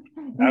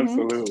 Mm-hmm.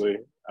 Absolutely.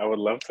 I would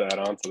love to add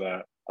on to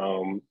that.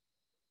 You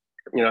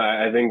know,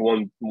 I think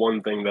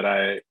one thing that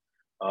I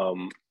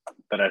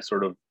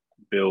sort of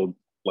build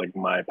like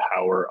my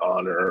power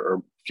on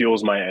or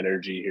fuels my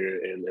energy here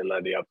in La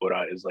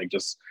Diáspora is like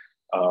just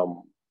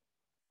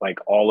like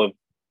all of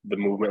the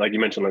movement, like you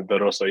mentioned, like the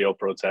Rosselló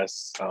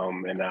protests,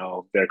 and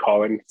now they're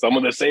calling some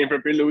of the same for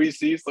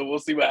Luisi, so we'll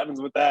see what happens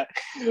with that.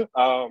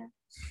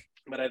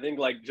 But I think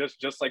like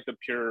just like the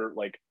pure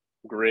like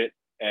grit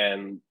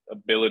and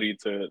ability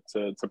to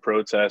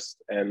protest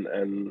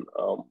and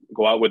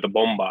go out with the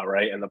bomba,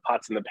 right, and the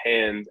pots and the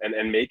pans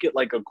and make it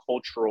like a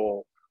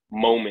cultural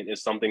moment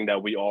is something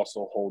that we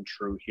also hold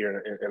true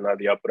here in La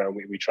Diáspora, and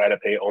we try to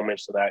pay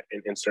homage to that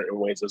in certain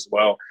ways as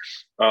well.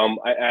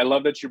 I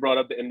love that you brought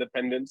up the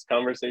independence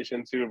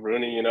conversation too,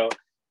 Bruni. You know,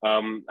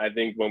 I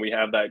think when we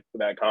have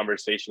that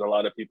conversation, a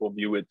lot of people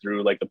view it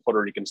through like the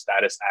Puerto Rican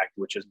Status Act,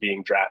 which is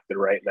being drafted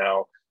right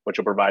now, which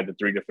will provide the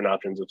 3 different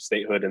options of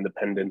statehood,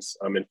 independence,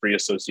 and free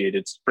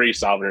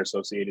sovereign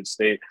associated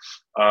state.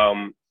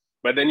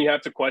 But then you have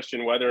to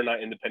question whether or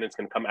not independence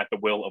can come at the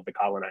will of the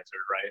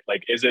colonizer, right?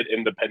 Like, is it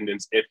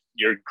independence if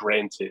you're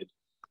granted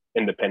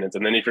independence?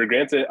 And then if you're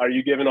granted, are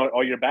you given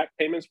all your back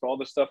payments for all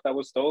the stuff that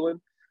was stolen?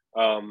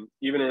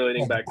 Even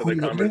relating back to the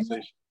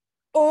conversation.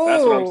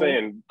 That's what I'm Oh,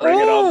 saying. Bring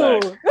it all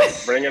back.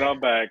 oh. Bring it all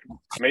back.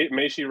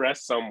 May she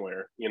rest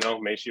somewhere.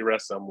 May she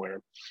rest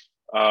somewhere.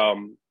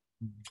 Um,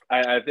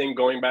 I think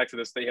going back to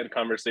the statehood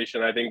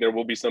conversation, I think there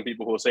will be some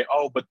people who will say,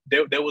 oh, but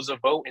there was a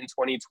vote in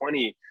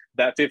 2020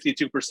 that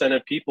 52%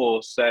 of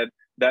people said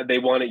that they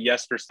wanted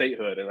yes for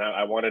statehood. And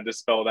I want to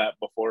dispel that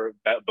before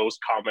those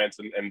comments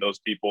and those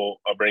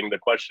people bring the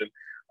question.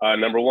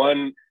 Number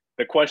one,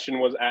 the question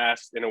was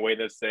asked in a way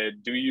that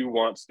said, do you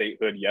want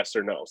statehood, yes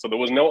or no? So there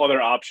was no other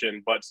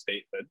option but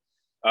statehood.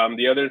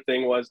 The other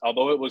thing was,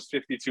 although it was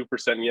 52%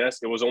 yes,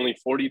 it was only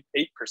 48%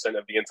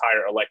 of the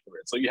entire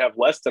electorate. So you have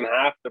less than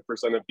half the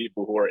percent of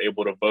people who are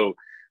able to vote,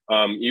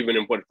 even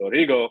in Puerto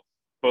Rico,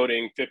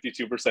 voting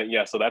 52%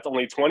 yes. So that's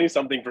only 20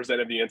 something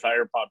percent of the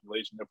entire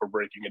population if we're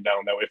breaking it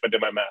down that way. If I did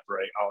my math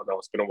right, I don't know,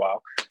 it's been a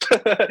while.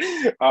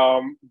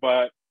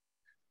 But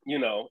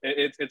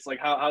it's like,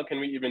 how can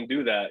we even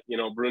do that?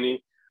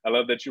 Bruni, I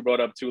love that you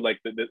brought up too, like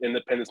the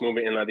independence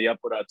movement in La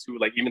Diaspora too,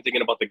 like even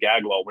thinking about the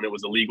gag law when it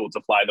was illegal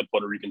to fly the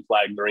Puerto Rican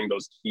flag during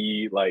those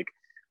key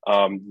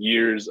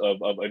years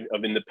of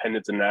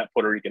independence and that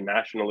Puerto Rican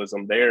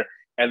nationalism there.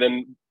 And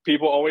then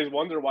people always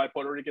wonder why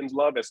Puerto Ricans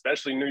love,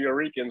 especially New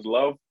Yorkers,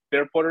 love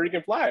their Puerto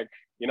Rican flag.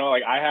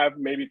 Like I have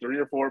maybe 3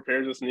 or 4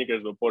 pairs of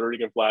sneakers with Puerto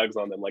Rican flags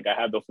on them. Like I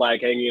have the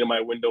flag hanging in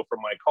my window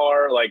from my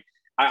car. Like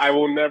I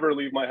will never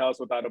leave my house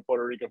without a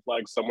Puerto Rican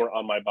flag somewhere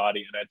on my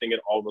body. And I think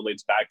it all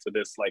relates back to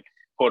this like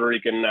Puerto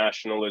Rican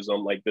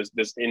nationalism, like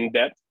this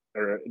in-depth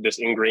or this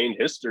ingrained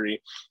history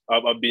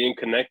of being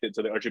connected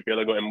to the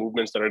archipelago and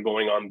movements that are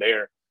going on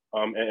there.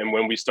 And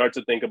when we start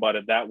to think about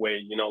it that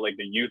way, like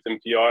the youth in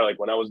PR, like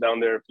when I was down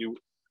there a few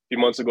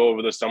months ago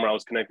over the summer, I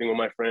was connecting with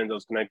my friends, I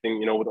was connecting,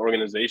 with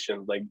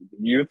organizations like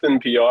youth in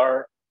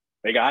PR.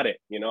 They got it,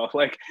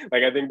 like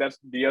I think that's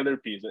the other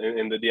piece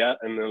in the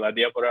La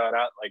Diaspora,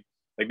 like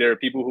there are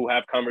people who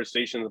have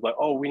conversations like,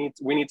 oh, we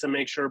need to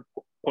make sure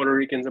Puerto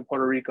Ricans in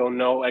Puerto Rico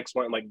know X,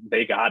 Y, like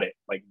they got it.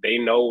 Like they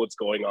know what's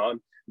going on.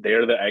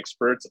 They're the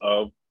experts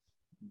of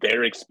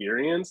their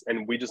experience,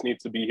 and we just need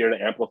to be here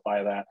to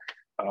amplify that.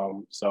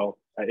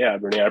 Yeah,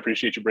 Bruni, I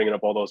appreciate you bringing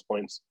up all those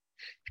points.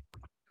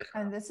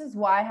 And this is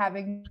why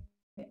having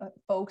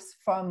folks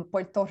from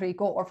Puerto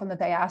Rico or from the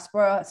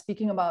diaspora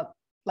speaking about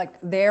like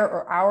their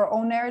or our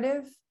own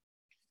narrative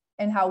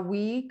and how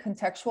we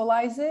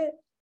contextualize it.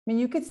 I mean,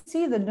 you could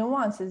see the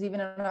nuances even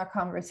in our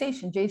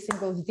conversation. Jayson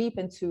goes deep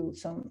into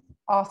some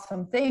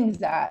awesome things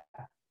that,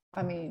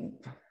 I mean,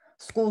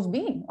 schools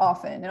being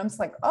often. And I'm just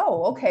like,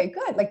 oh, okay,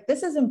 good. Like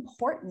this is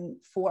important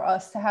for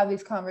us to have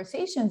these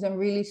conversations and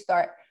really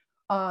start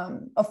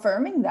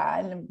affirming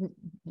that and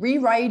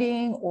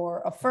rewriting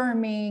or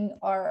affirming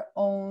our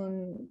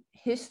own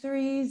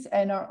histories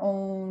and our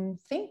own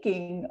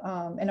thinking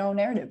and our own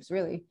narratives,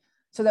 really,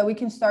 so that we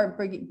can start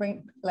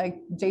bring,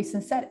 like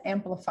Jayson said,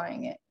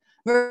 amplifying it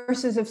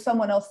versus if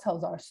someone else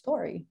tells our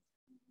story,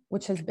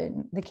 which has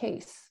been the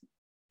case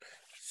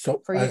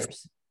for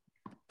years.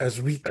 As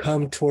we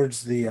come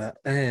towards the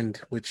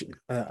end, which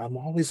I'm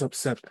always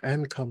upset, the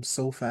end comes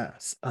so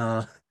fast.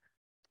 I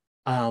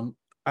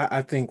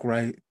think,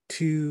 right,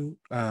 two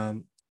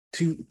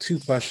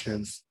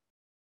questions.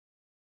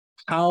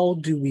 How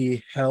do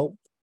we help,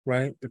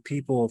 right, the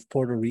people of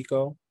Puerto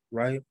Rico,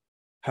 right?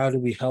 How do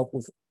we help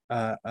with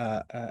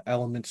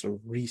elements of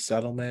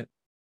resettlement?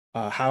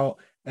 How,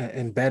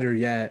 and better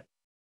yet,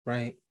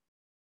 right,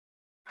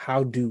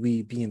 how do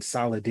we be in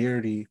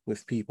solidarity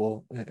with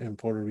people in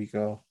Puerto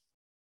Rico?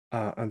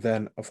 And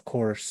then, of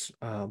course,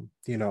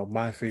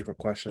 my favorite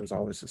question is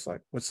always just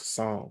like, what's the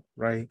song,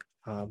 right?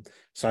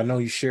 So I know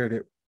you shared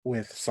it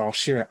so I'll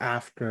share it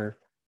after,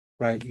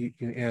 right? You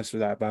answer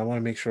that, but I want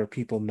to make sure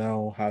people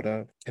know how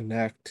to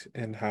connect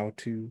and how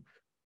to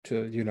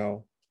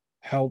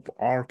help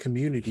our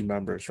community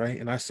members, right?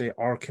 And I say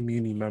our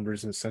community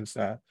members in the sense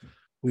that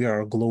we are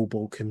a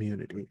global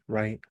community,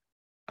 right?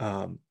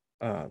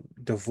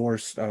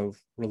 Divorced of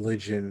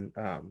religion,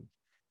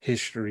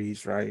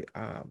 histories, right?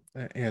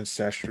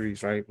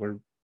 Ancestries, right?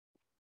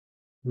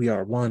 We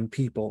are one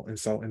people. And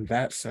so in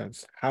that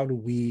sense, how do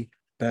we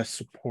best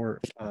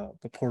support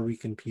the Puerto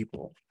Rican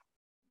people?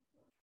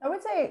 I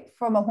would say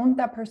from a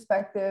junta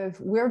perspective,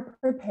 we're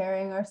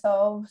preparing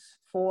ourselves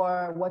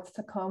for what's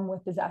to come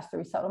with disaster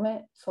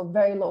resettlement. So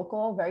very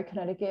local, very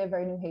Connecticut,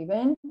 very New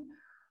Haven.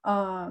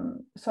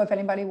 So if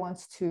anybody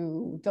wants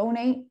to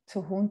donate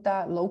to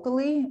junta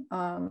locally,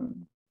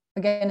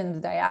 again, in the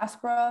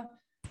diaspora,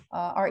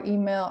 our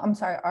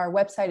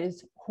website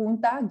is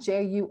junta,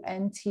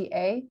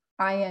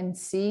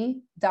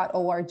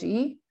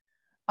 juntainc.org.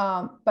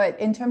 But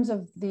in terms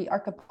of the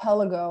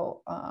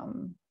archipelago,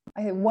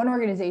 I think one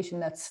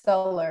organization that's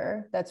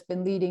stellar, that's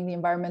been leading the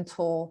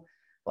environmental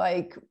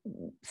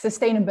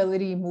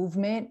sustainability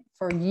movement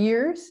for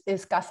years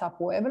is Casa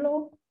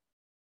Pueblo.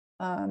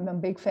 I'm a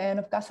big fan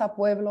of Casa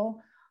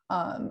Pueblo.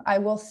 I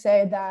will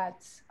say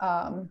that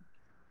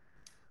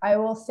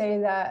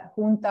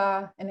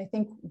junta, and I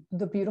think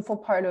the beautiful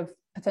part of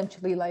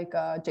potentially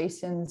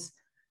Jayson's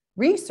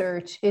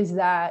research is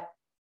that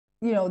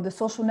the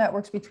social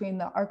networks between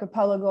the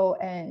archipelago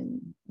and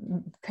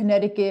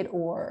Connecticut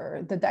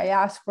or the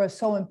diaspora is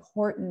so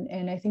important.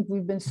 And I think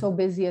we've been so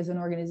busy as an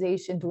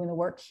organization doing the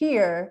work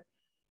here,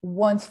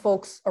 once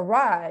folks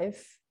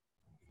arrive,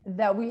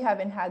 that we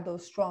haven't had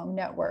those strong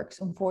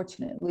networks,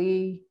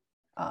 unfortunately,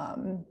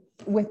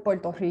 with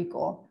Puerto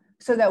Rico,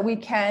 so that we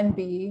can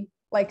be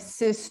like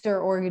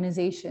sister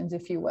organizations,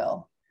 if you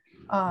will.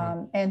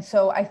 And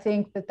so I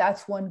think that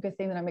that's one good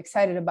thing that I'm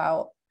excited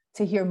about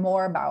to hear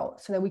more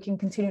about, so that we can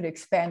continue to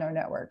expand our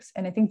networks.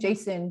 And I think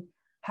Jayson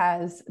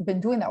has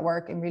been doing that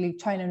work and really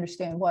trying to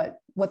understand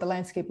what the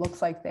landscape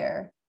looks like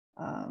there,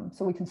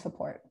 so we can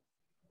support.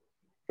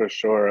 For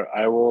sure.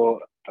 I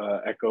will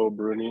echo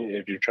Bruni.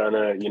 If you're trying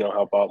to,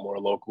 help out more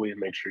locally,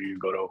 make sure you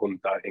go to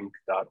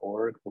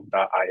juntainc.org,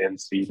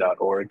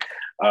 juntainc.org.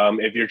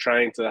 If you're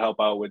trying to help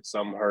out with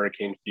some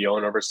Hurricane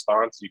Fiona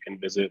response, you can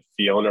visit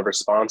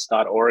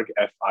fionaresponse.org,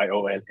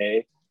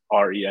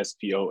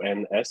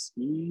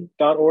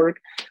 FIONARESPONSE.org.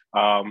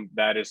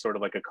 That is sort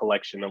of like a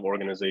collection of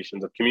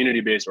organizations, of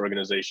community-based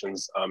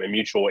organizations and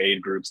mutual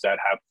aid groups that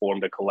have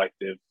formed a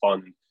collective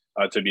fund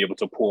to be able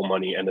to pool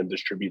money and then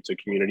distribute to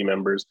community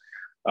members.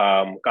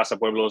 Casa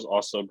Pueblo is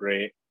also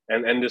great.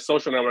 And the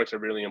social networks are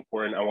really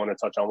important. I want to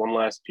touch on one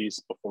last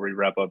piece before we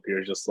wrap up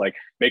here. Just like,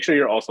 make sure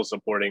you're also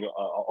supporting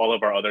all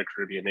of our other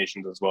Caribbean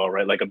nations as well,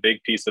 right? Like a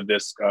big piece of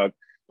this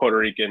Puerto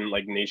Rican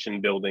like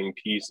nation building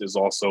piece is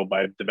also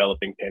by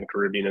developing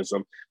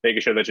Pan-Caribbeanism,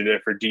 making sure that you're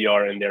there for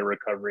DR and their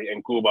recovery,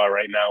 and Cuba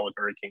right now with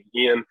Hurricane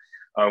Ian,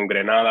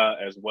 Grenada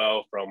as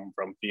well from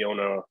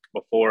Fiona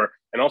before,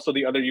 and also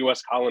the other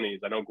U.S. colonies.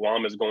 I know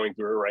Guam is going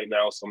through it right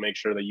now, so make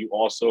sure that you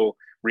also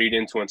read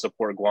into and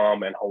support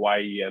Guam and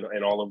Hawaii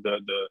and all of the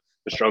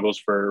struggles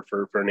for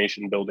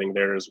nation building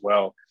there as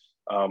well.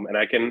 And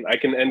I can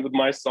end with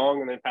my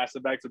song and then pass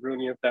it back to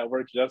Bruni if that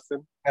works,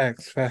 Justin.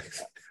 Facts.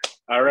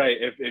 All right.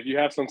 If you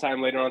have some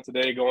time later on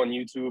today, go on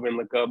YouTube and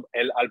look up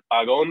El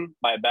Alpagón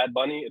by Bad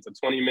Bunny. It's a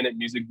 20-minute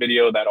music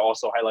video that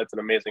also highlights an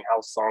amazing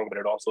house song, but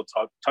it also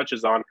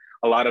touches on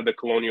a lot of the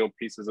colonial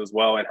pieces as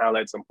well, and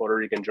highlights some Puerto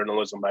Rican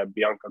journalism by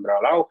Bianca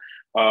Gralao,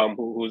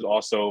 who's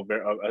also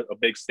a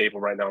big staple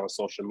right now on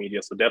social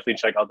media. So definitely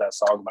check out that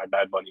song by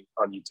Bad Bunny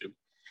on YouTube.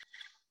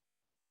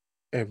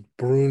 And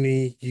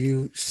Bruni,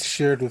 you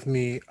shared with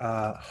me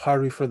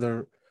Hurry for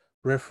the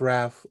Riff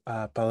Raff,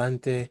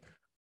 Palante.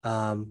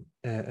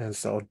 And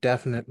so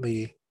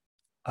definitely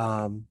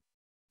Palante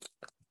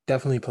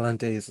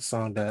is a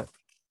song that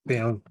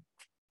they'll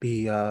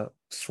be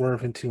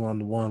swerving to on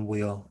the one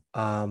wheel.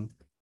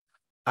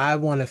 I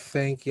want to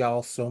thank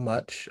y'all so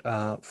much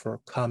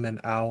for coming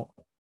out,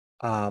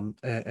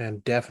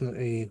 and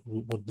definitely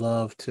would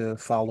love to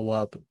follow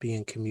up, be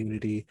in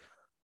community,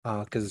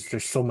 because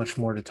there's so much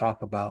more to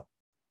talk about.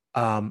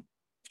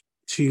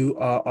 To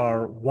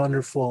our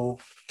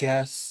wonderful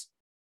guests,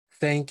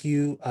 thank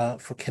you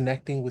for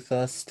connecting with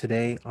us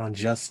today on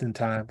Just in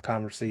Time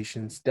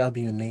Conversations,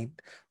 WNHH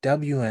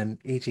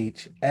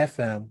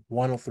FM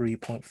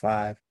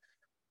 103.5.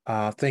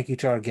 Thank you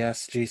to our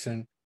guests,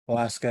 Jayson,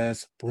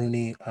 Velasquez,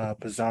 Bruni,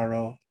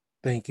 Pizarro.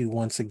 Thank you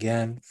once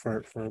again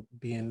for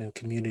being in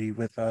community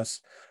with us.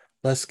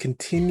 Let's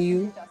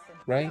continue,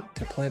 right,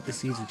 to plant the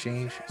seeds of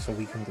change so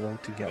we can grow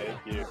together.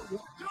 Thank you.